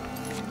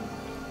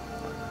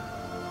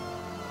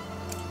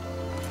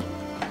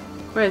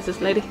 Where is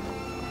this lady?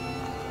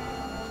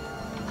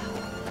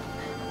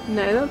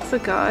 No, that's a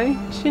guy.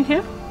 Is she in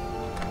here?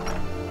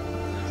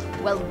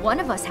 Well, one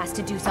of us has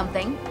to do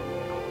something.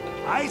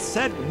 I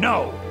said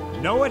no.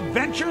 No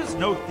adventures,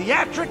 no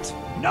theatrics,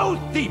 no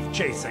thief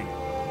chasing.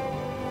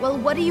 Well,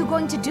 what are you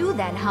going to do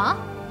then, huh?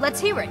 Let's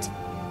hear it.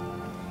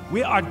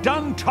 We are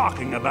done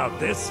talking about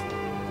this.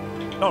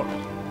 Oh,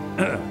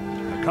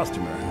 a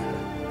customer.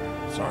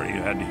 Sorry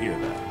you had to hear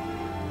that.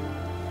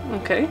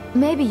 Okay.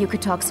 Maybe you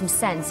could talk some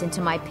sense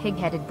into my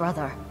pig-headed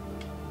brother.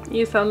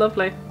 You sound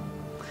lovely.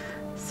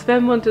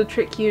 Sven wanted to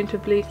trick you into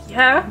belief.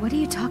 Yeah? What are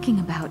you talking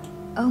about?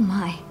 Oh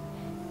my.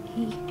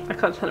 I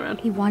can't turn around.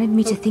 He wanted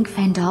me to think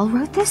Faendal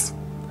wrote this?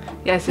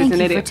 Yes, he's Thank an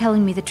you idiot. for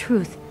telling me the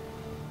truth.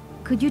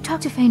 Could you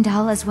talk to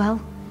Feindal as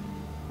well?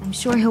 I'm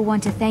sure he'll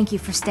want to thank you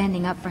for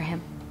standing up for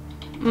him.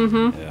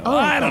 Yeah,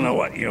 I don't know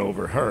what you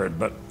overheard,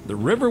 but the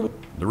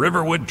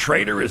Riverwood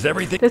trader is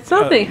everything. Did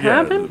something yeah,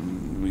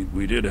 happen?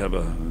 We did have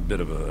a bit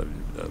of a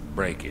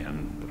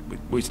break-in.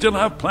 We still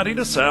have plenty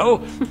to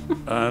sell.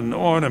 An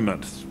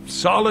ornament,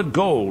 solid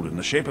gold in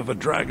the shape of a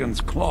dragon's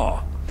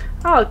claw.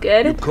 I'll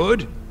get You it.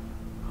 could?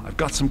 I've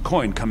got some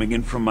coin coming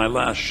in from my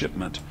last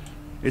shipment.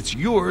 It's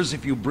yours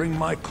if you bring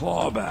my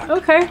claw back.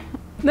 Okay,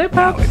 no Now,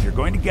 problem. if you're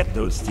going to get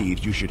those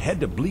thieves, you should head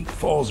to Bleak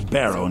Falls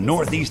Barrow,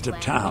 northeast of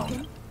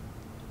town.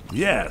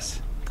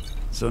 Yes.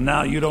 So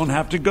now you don't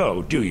have to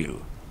go, do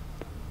you?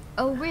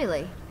 Oh,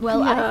 really?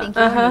 Well, Yeah, I think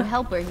your new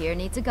helper here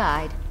needs a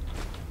guide.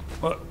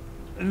 Well,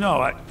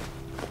 no,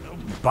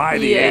 by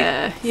the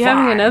Yeah, eight, you're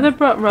having fine, another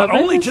but robber.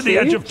 only Let's to the see.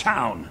 edge of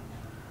town.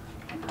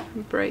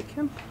 Break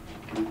him.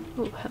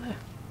 Oh, hello.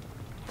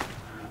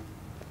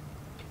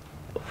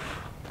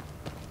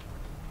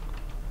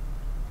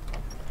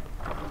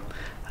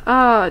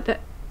 Ah,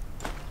 that.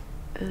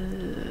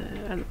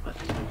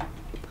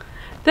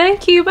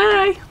 Thank you.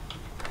 Bye.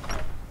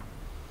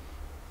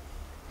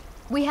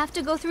 We have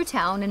to go through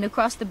town and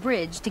across the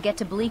bridge to get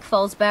to Bleak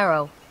Falls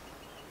Barrow.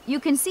 You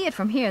can see it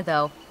from here,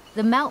 though.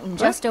 The mountain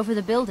just over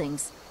the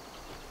buildings.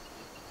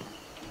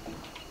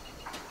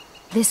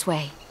 This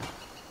way.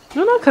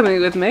 You're not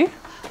coming with me.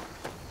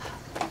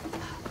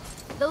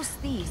 Those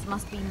thieves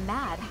must be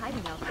mad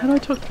hiding out How do I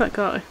talk to that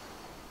guy?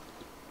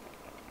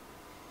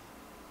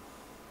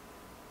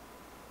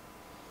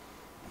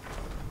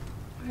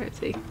 Where is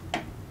he?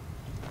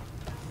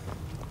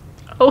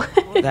 Oh.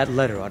 That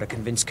letter ought to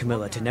convince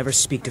Camilla to never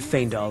speak to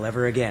Feindal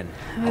ever again.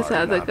 Where's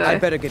that other guy? I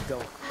better get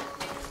going.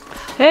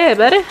 Hey,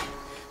 buddy.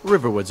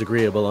 Riverwood's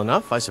agreeable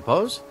enough, I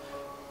suppose,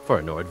 for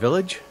a Nord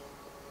village.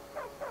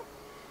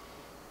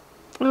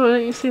 Oh,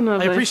 don't you see I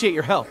nobody? appreciate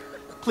your help.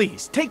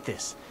 Please, take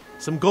this.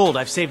 Some gold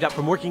I've saved up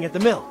from working at the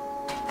mill.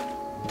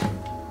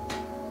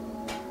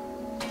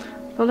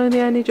 Follow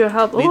me, I need your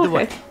help. Lead Oh, the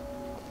way. okay.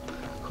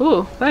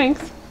 Cool,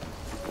 thanks.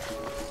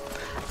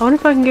 I wonder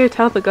if I can go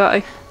tell the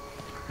guy.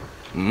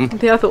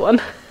 The other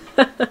one.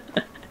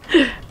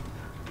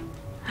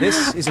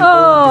 This is an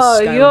Oh,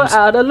 old you're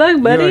out of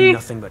luck, buddy. You're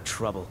nothing but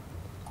trouble.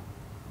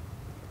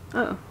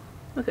 Oh,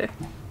 okay.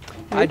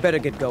 I'd better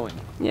get going.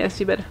 Yes,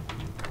 you better.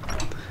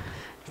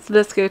 So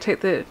let's go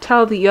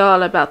tell the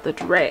Jarl about the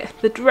dragon.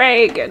 The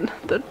dragon.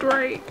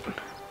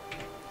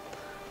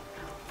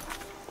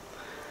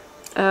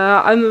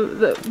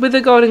 With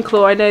the Golden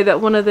Claw, I know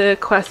that one of the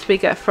quests we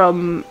get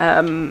from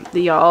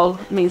the Jarl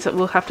means that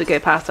we'll have to go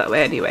past that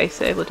way anyway,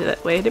 so we'll do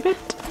that way in a bit.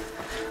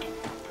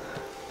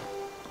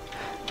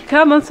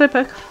 Come on,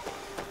 Slowpoke.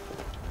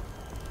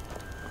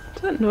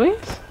 Is that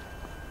noise?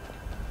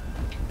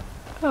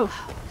 Oh.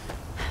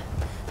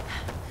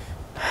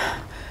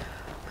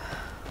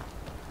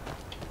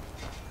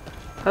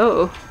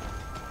 Oh.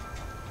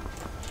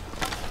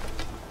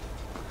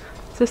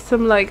 Is this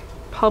some like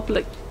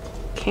public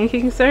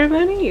kinking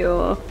ceremony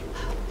or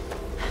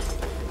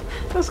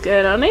what's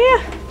going on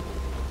here?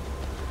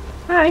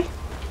 Hi.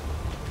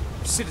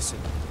 Citizen,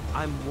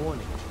 I'm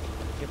warning.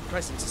 Your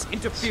presence is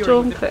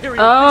interfering with Stormcloak.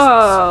 Imperial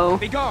Oh.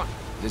 business. Be gone.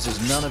 This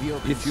is none of your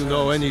business. If you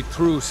know any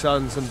true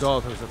sons and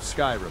daughters of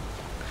Skyrim,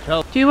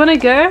 tell. Do you want to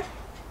go?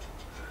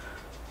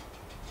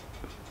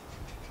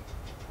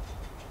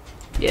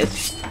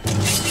 Yes.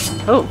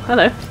 Oh,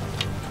 hello.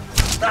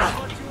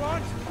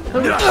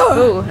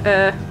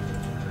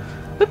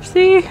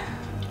 Whoopsie.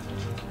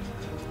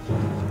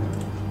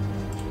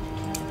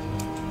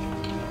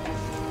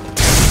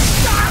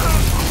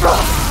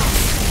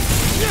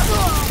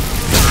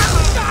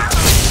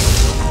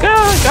 Go!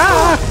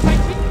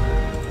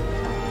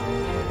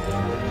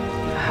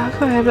 How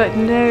come I have like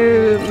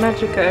no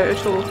magicka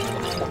at all?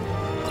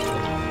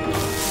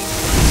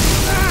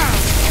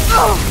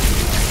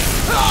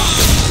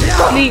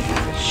 Sleep.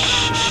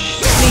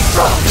 Sleep.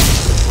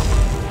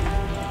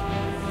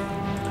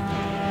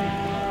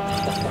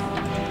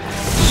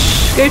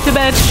 Go to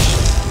bed.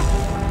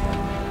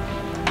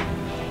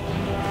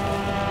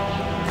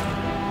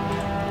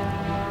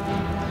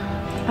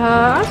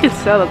 I could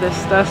sell this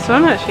stuff, so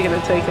I'm actually going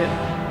to take it.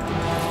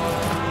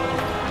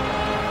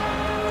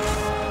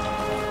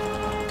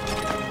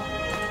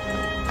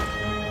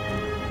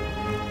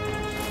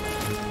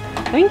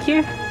 Thank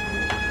you.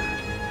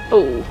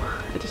 Oh,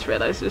 I just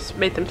realized I just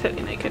made them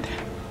totally naked.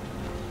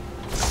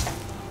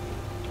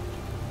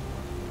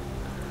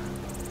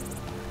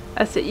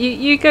 That's it.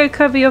 You go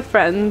cover your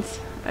friends.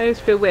 I always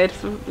feel weird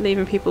for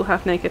leaving people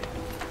half naked.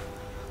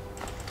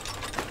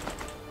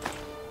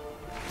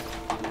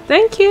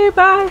 Thank you,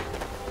 bye!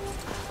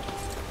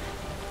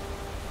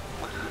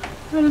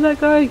 Where did that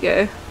guy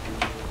go?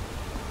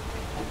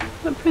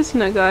 That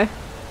prisoner guy.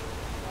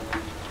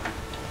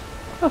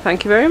 Oh,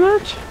 thank you very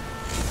much.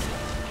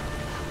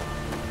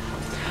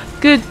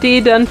 Good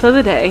deed done for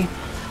the day.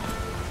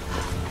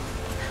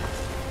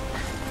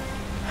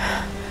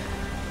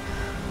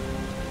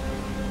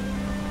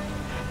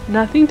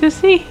 Nothing to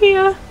see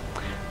here.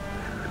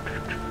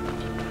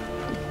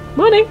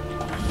 Morning.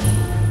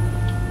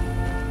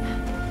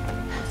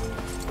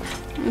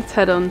 Let's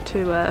head on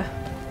to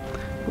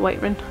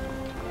Whiterun.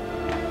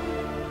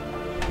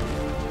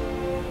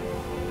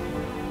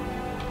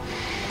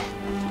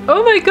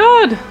 Oh my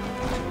god!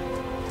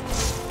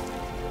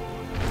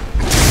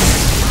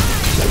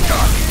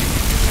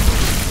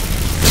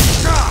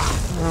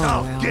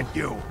 I'll get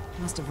you.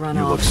 Must have run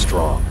You off. look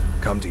strong.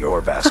 Come to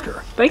your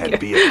Vasker. Thank and you.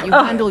 Be a You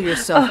handle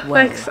yourself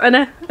well. Thanks, I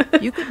know.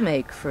 You could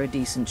make for a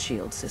decent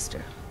shield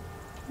sister.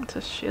 It's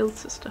a shield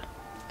sister.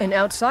 An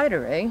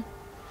outsider, eh?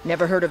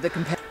 Never heard of the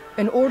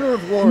an order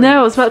of warriors.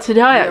 No, I was about to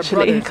die We are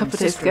actually a brothers couple and of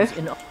days ago.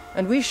 sisters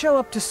and we show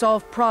up to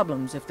solve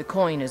problems if the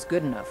coin is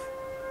good enough.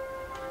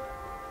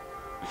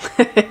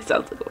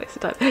 Sounds like a waste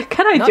of time.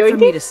 Can I Not join for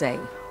you? me to say.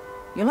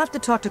 You'll have to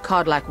talk to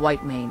Codlac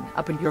Whitemane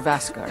up in your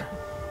Vaskar.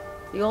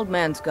 The old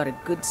man's got a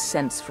good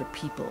sense for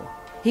people.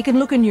 He can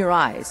look in your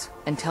eyes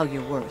and tell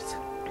your worth.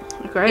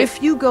 Great.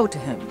 If you go to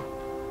him,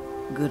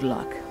 good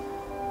luck.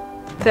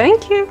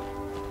 Thank you.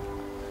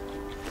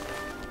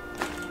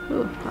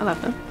 Ooh, I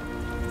love them.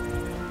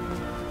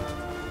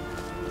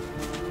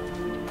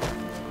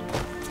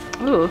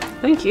 Ooh,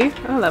 thank you.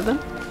 I love them.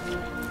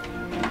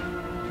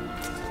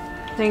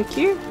 Thank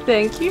you,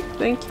 thank you,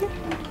 thank you.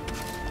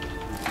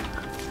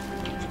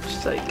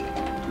 Just like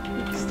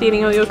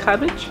stealing all your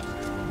cabbage.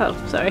 Oh,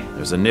 sorry.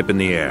 There's a nip in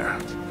the air.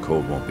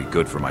 Cold won't be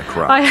good for my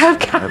crops. I have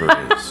Never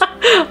is.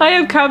 I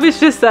have cabbage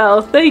to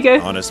sell. There you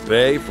go. Honest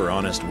pay for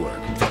honest work.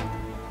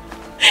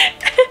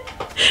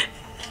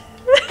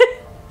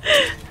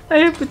 I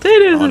have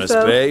potatoes to Honest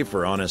sell. pay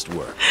for honest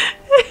work.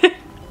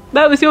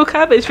 That was your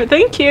cabbage, but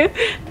thank you.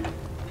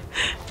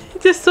 He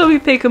just saw me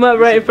pick him up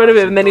right in front of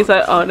him, and then he's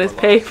like, honest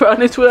pay for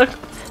honest work.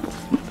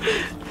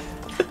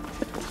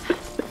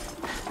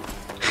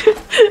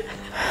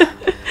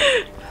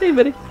 Hey,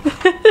 buddy.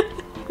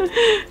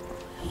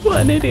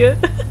 What an idiot.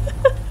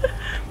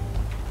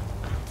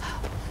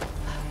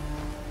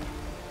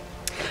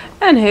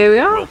 And here we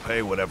are. We'll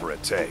pay whatever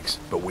it takes,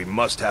 but we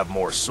must have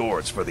more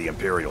swords for the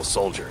Imperial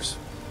soldiers.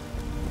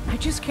 I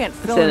just can't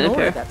fill It's in an it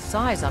order here. that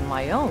size on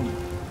my own.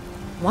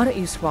 Why don't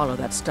you swallow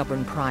that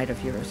stubborn pride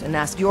of yours and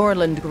ask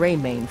Yorland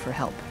Greymane for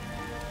help?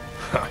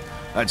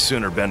 I'd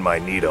sooner bend my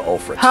knee to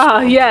Ulfric. Ah,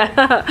 yeah.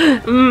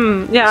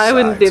 Yeah, I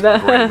wouldn't do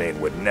that. Greymane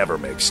would never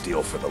make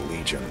steel for the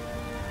Legion.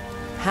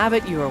 Have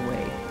it your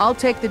way. I'll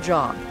take the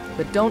job,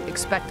 but don't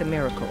expect a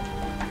miracle.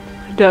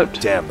 Don't.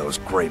 Damn those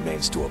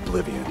Greymanes to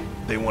oblivion.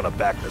 They want to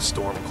back the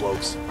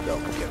Stormcloaks, they'll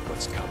get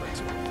what's coming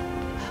to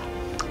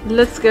them.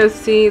 Let's go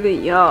see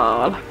the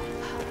Jarl.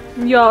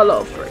 Jarl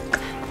Ulfric.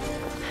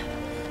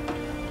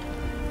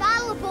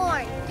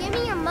 Battleborn, give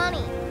me your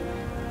money.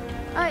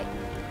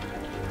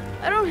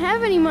 I don't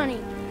have any money.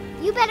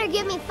 You better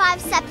give me 5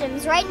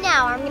 septims right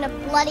now or I'm gonna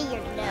bloody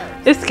your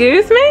nose.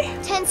 Excuse me?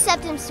 10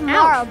 septims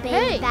tomorrow, Ouch, baby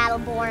hey.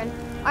 Battleborn.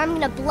 Or I'm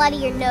gonna bloody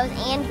your nose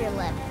and your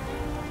lip.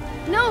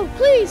 No,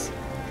 please.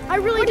 I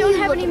really don't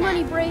have any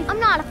money, Brave. I'm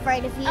not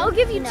afraid of you. I'll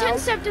give you 10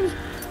 septims.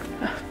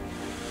 And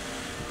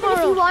if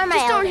you are my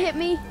just don't elder. hit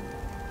me.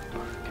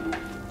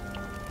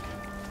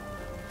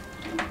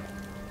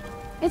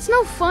 It's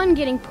no fun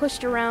getting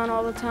pushed around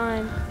all the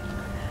time.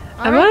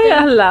 Am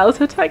I allowed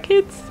to attack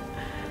kids?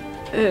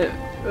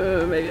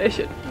 Maybe I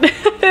should.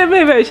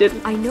 Maybe I should.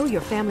 I know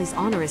your family's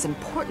honor is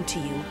important to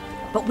you,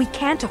 but we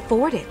can't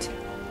afford it.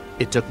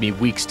 It took me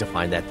weeks to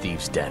find that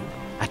thieves' den.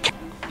 I can't.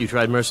 You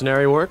tried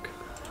mercenary work?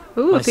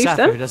 Ooh, my thieves'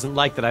 Sapphire den? doesn't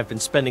like that I've been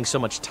spending so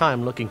much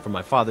time looking for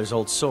my father's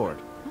old sword.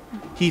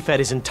 He fed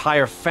his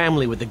entire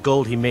family with the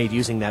gold he made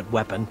using that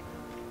weapon.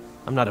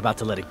 I'm not about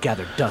to let it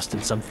gather dust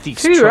in some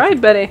thief's Too trophy.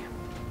 right, Betty.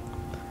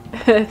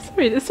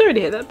 sorry to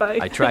hear that,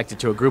 buddy. I tracked it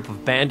to a group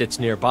of bandits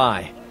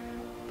nearby,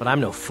 but I'm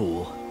no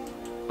fool.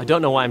 I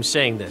don't know why I'm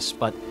saying this,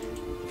 but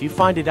if you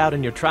find it out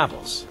in your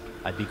travels,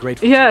 I'd be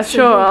grateful. Yeah, to you.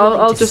 sure.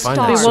 I'll just Find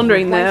be that sword.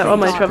 wandering there on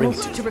my Bring it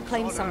travels. to To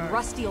reclaim some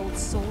rusty old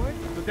sword?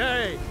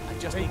 Today,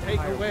 they take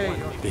away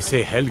your... They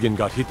say Helgen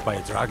got hit by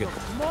a dragon.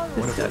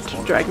 Let's go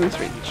to Dragon's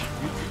Reach.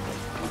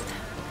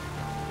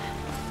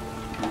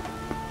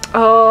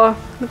 Oh,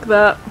 look at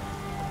that.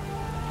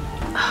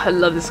 I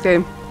love this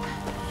game.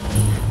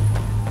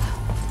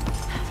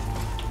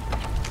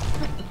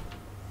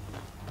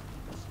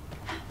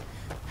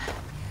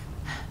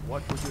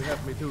 What would you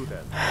have me do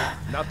then?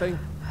 Nothing?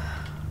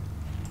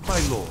 My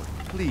lord,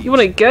 please. You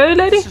want to go,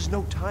 lady? This is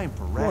no time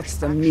for rash. What's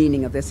the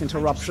meaning of this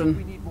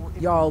interruption?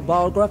 Jarl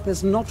Balgrup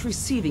is not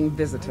receiving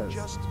visitors.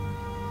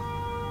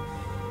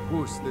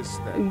 Who's this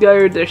then?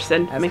 Go there,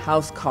 send As me.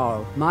 House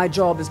Carl, my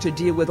job is to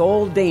deal with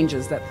all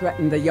dangers that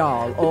threaten the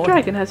Jarl. The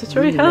dragon has a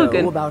story, you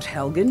Helgen. know about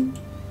Helgen?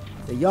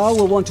 The Jarl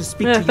will want to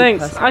speak Yeah, to you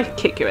thanks. personally. I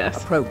kick your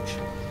ass. Approach.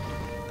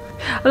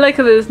 I like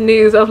how there's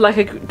news of like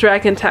a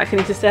dragon attack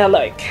and you just say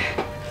like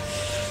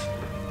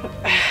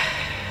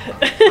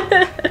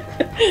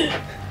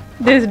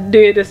this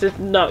dude just does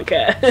not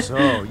care.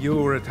 So, you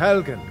were at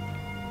Helgen.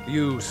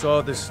 You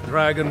saw this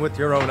dragon with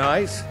your own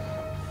eyes?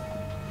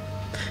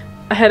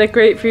 I had a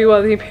great view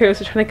while the Imperials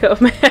were trying to cut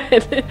off my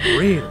head.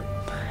 Really?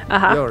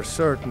 Uh-huh. You're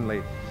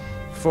certainly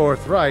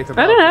forthright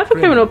about I don't have the a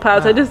criminal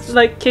past, I just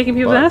like kicking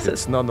people's but asses.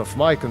 it's none of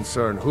my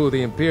concern who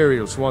the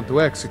Imperials want to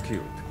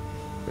execute.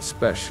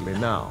 especially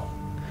now.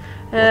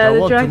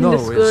 The dragon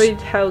destroyed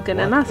Helgen,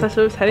 and that's why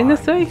I was heading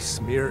this way.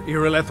 Smear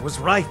Irileth was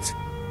right.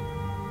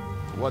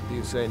 What do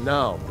you say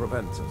now,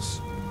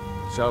 Proventus?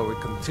 Shall we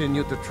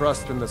continue to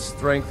trust in the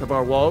strength of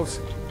our walls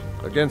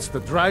against the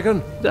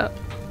dragon?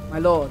 My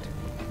lord,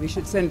 we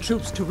should send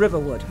troops to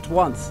Riverwood at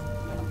once.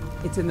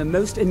 It's in the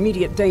most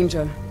immediate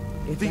danger.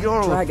 If the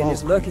dragon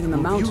is lurking in the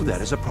mountains, view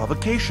that as a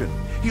provocation.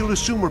 He'll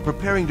assume we're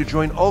preparing to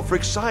join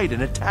Ulfric's side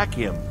and attack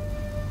him.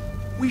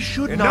 We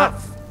should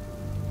Enough!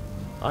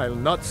 I'll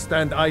not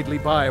stand idly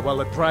by while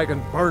the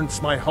dragon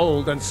burns my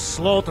hold and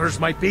slaughters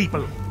my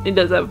people. He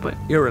does have a point.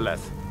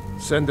 Irileth,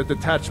 send a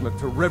detachment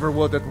to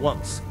Riverwood at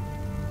once.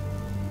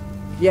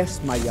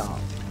 Yes, my Jarl.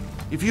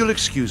 If you'll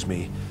excuse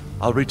me,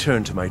 I'll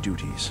return to my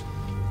duties.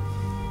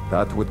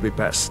 That would be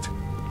best.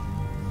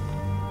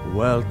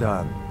 Well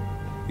done.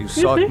 You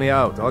sought me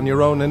out on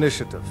your own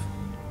initiative.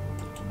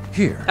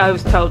 Here, I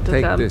was told to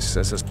take come. this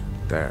as a...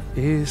 There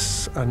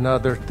is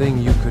another thing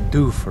you could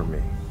do for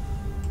me.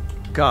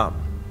 Come,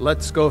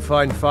 let's go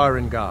find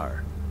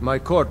Farengar, my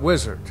court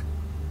wizard.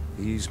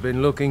 He's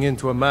been looking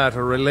into a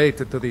matter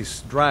related to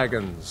these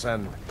dragons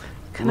and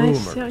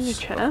rumors I sit on your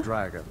chair? of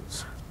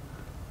dragons.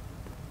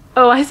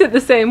 Oh, I sit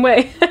the same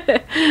way.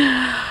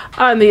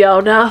 I'm the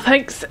old now,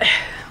 thanks.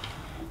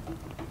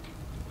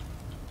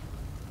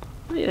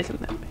 What are you looking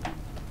at me?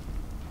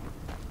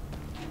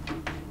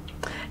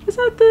 Is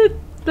that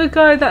the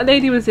guy that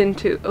lady was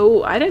into?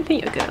 Oh, I don't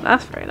think you're gonna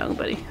last very long,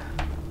 buddy.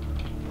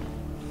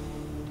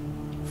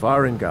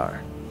 Farengar,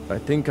 I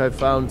think I've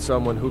found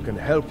someone who can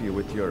help you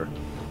with your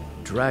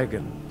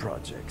dragon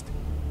project.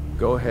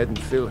 Go ahead and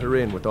fill her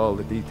in with all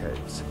the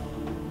details.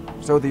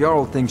 So the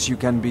Jarl thinks you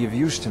can be of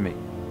use to me.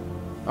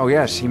 Oh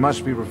yes, he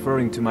must be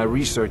referring to my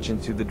research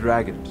into the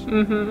dragons.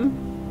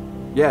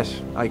 Mm-hmm.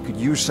 Yes, I could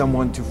use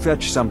someone to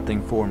fetch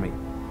something for me.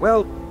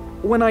 Well,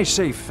 when I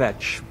say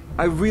fetch,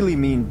 I really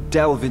mean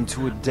delve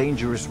into a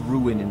dangerous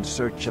ruin in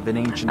search of an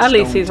ancient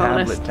stone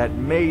tablet that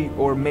may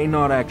or may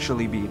not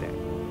actually be there.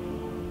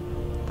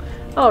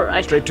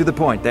 Alright. Straight to the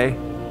point, eh?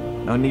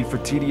 No need for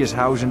tedious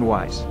hows and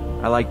whys.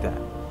 I like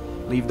that.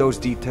 Leave those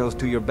details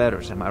to your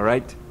betters, am I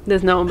right?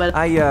 There's no one better.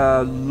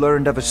 I,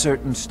 learned of a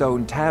certain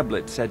stone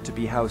tablet said to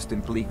be housed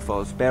in Bleak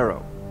Falls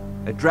Barrow.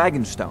 A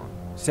dragon stone,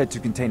 said to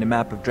contain a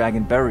map of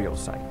dragon burial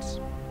sites.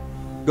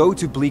 Go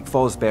to Bleak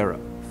Falls Barrow,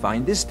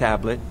 find this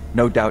tablet,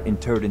 no doubt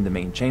interred in the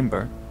main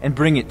chamber, and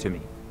bring it to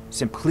me.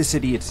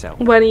 Simplicity itself.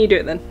 Why don't you do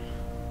it then?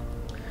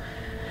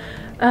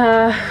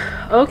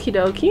 Okie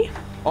dokie.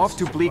 Off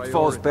to Bleak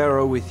Falls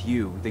Barrow with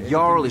you. The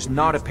Jarl is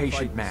not a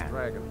patient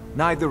man.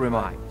 Neither am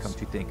I, come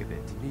to think of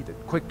it. Need it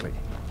quickly,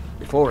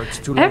 before it's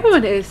too late.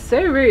 Everyone is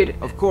so rude.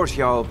 Of course,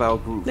 Jarl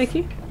Balgruf. Thank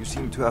you. You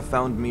seem to have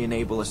found me an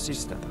able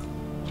assistant.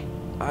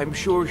 I'm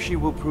sure she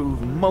will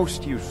prove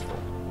most useful.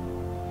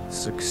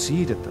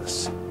 Succeed at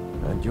this,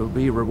 and you'll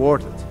be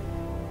rewarded.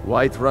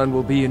 Whiterun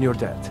will be in your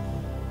debt.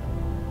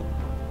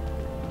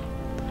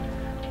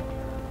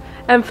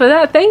 And for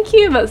that, thank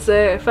you. That's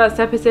the first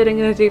episode I'm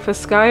going to do for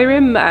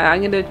Skyrim.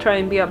 I'm going to try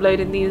and be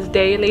uploading these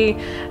daily.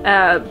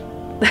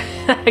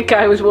 A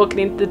guy was walking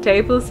into the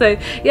table. So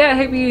yeah, I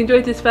hope you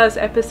enjoyed this first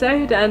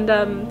episode,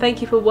 and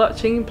thank you for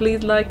watching.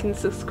 Please like and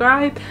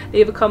subscribe.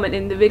 Leave a comment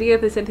in the video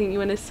if there's anything you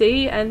want to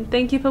see, and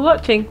thank you for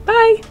watching.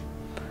 Bye!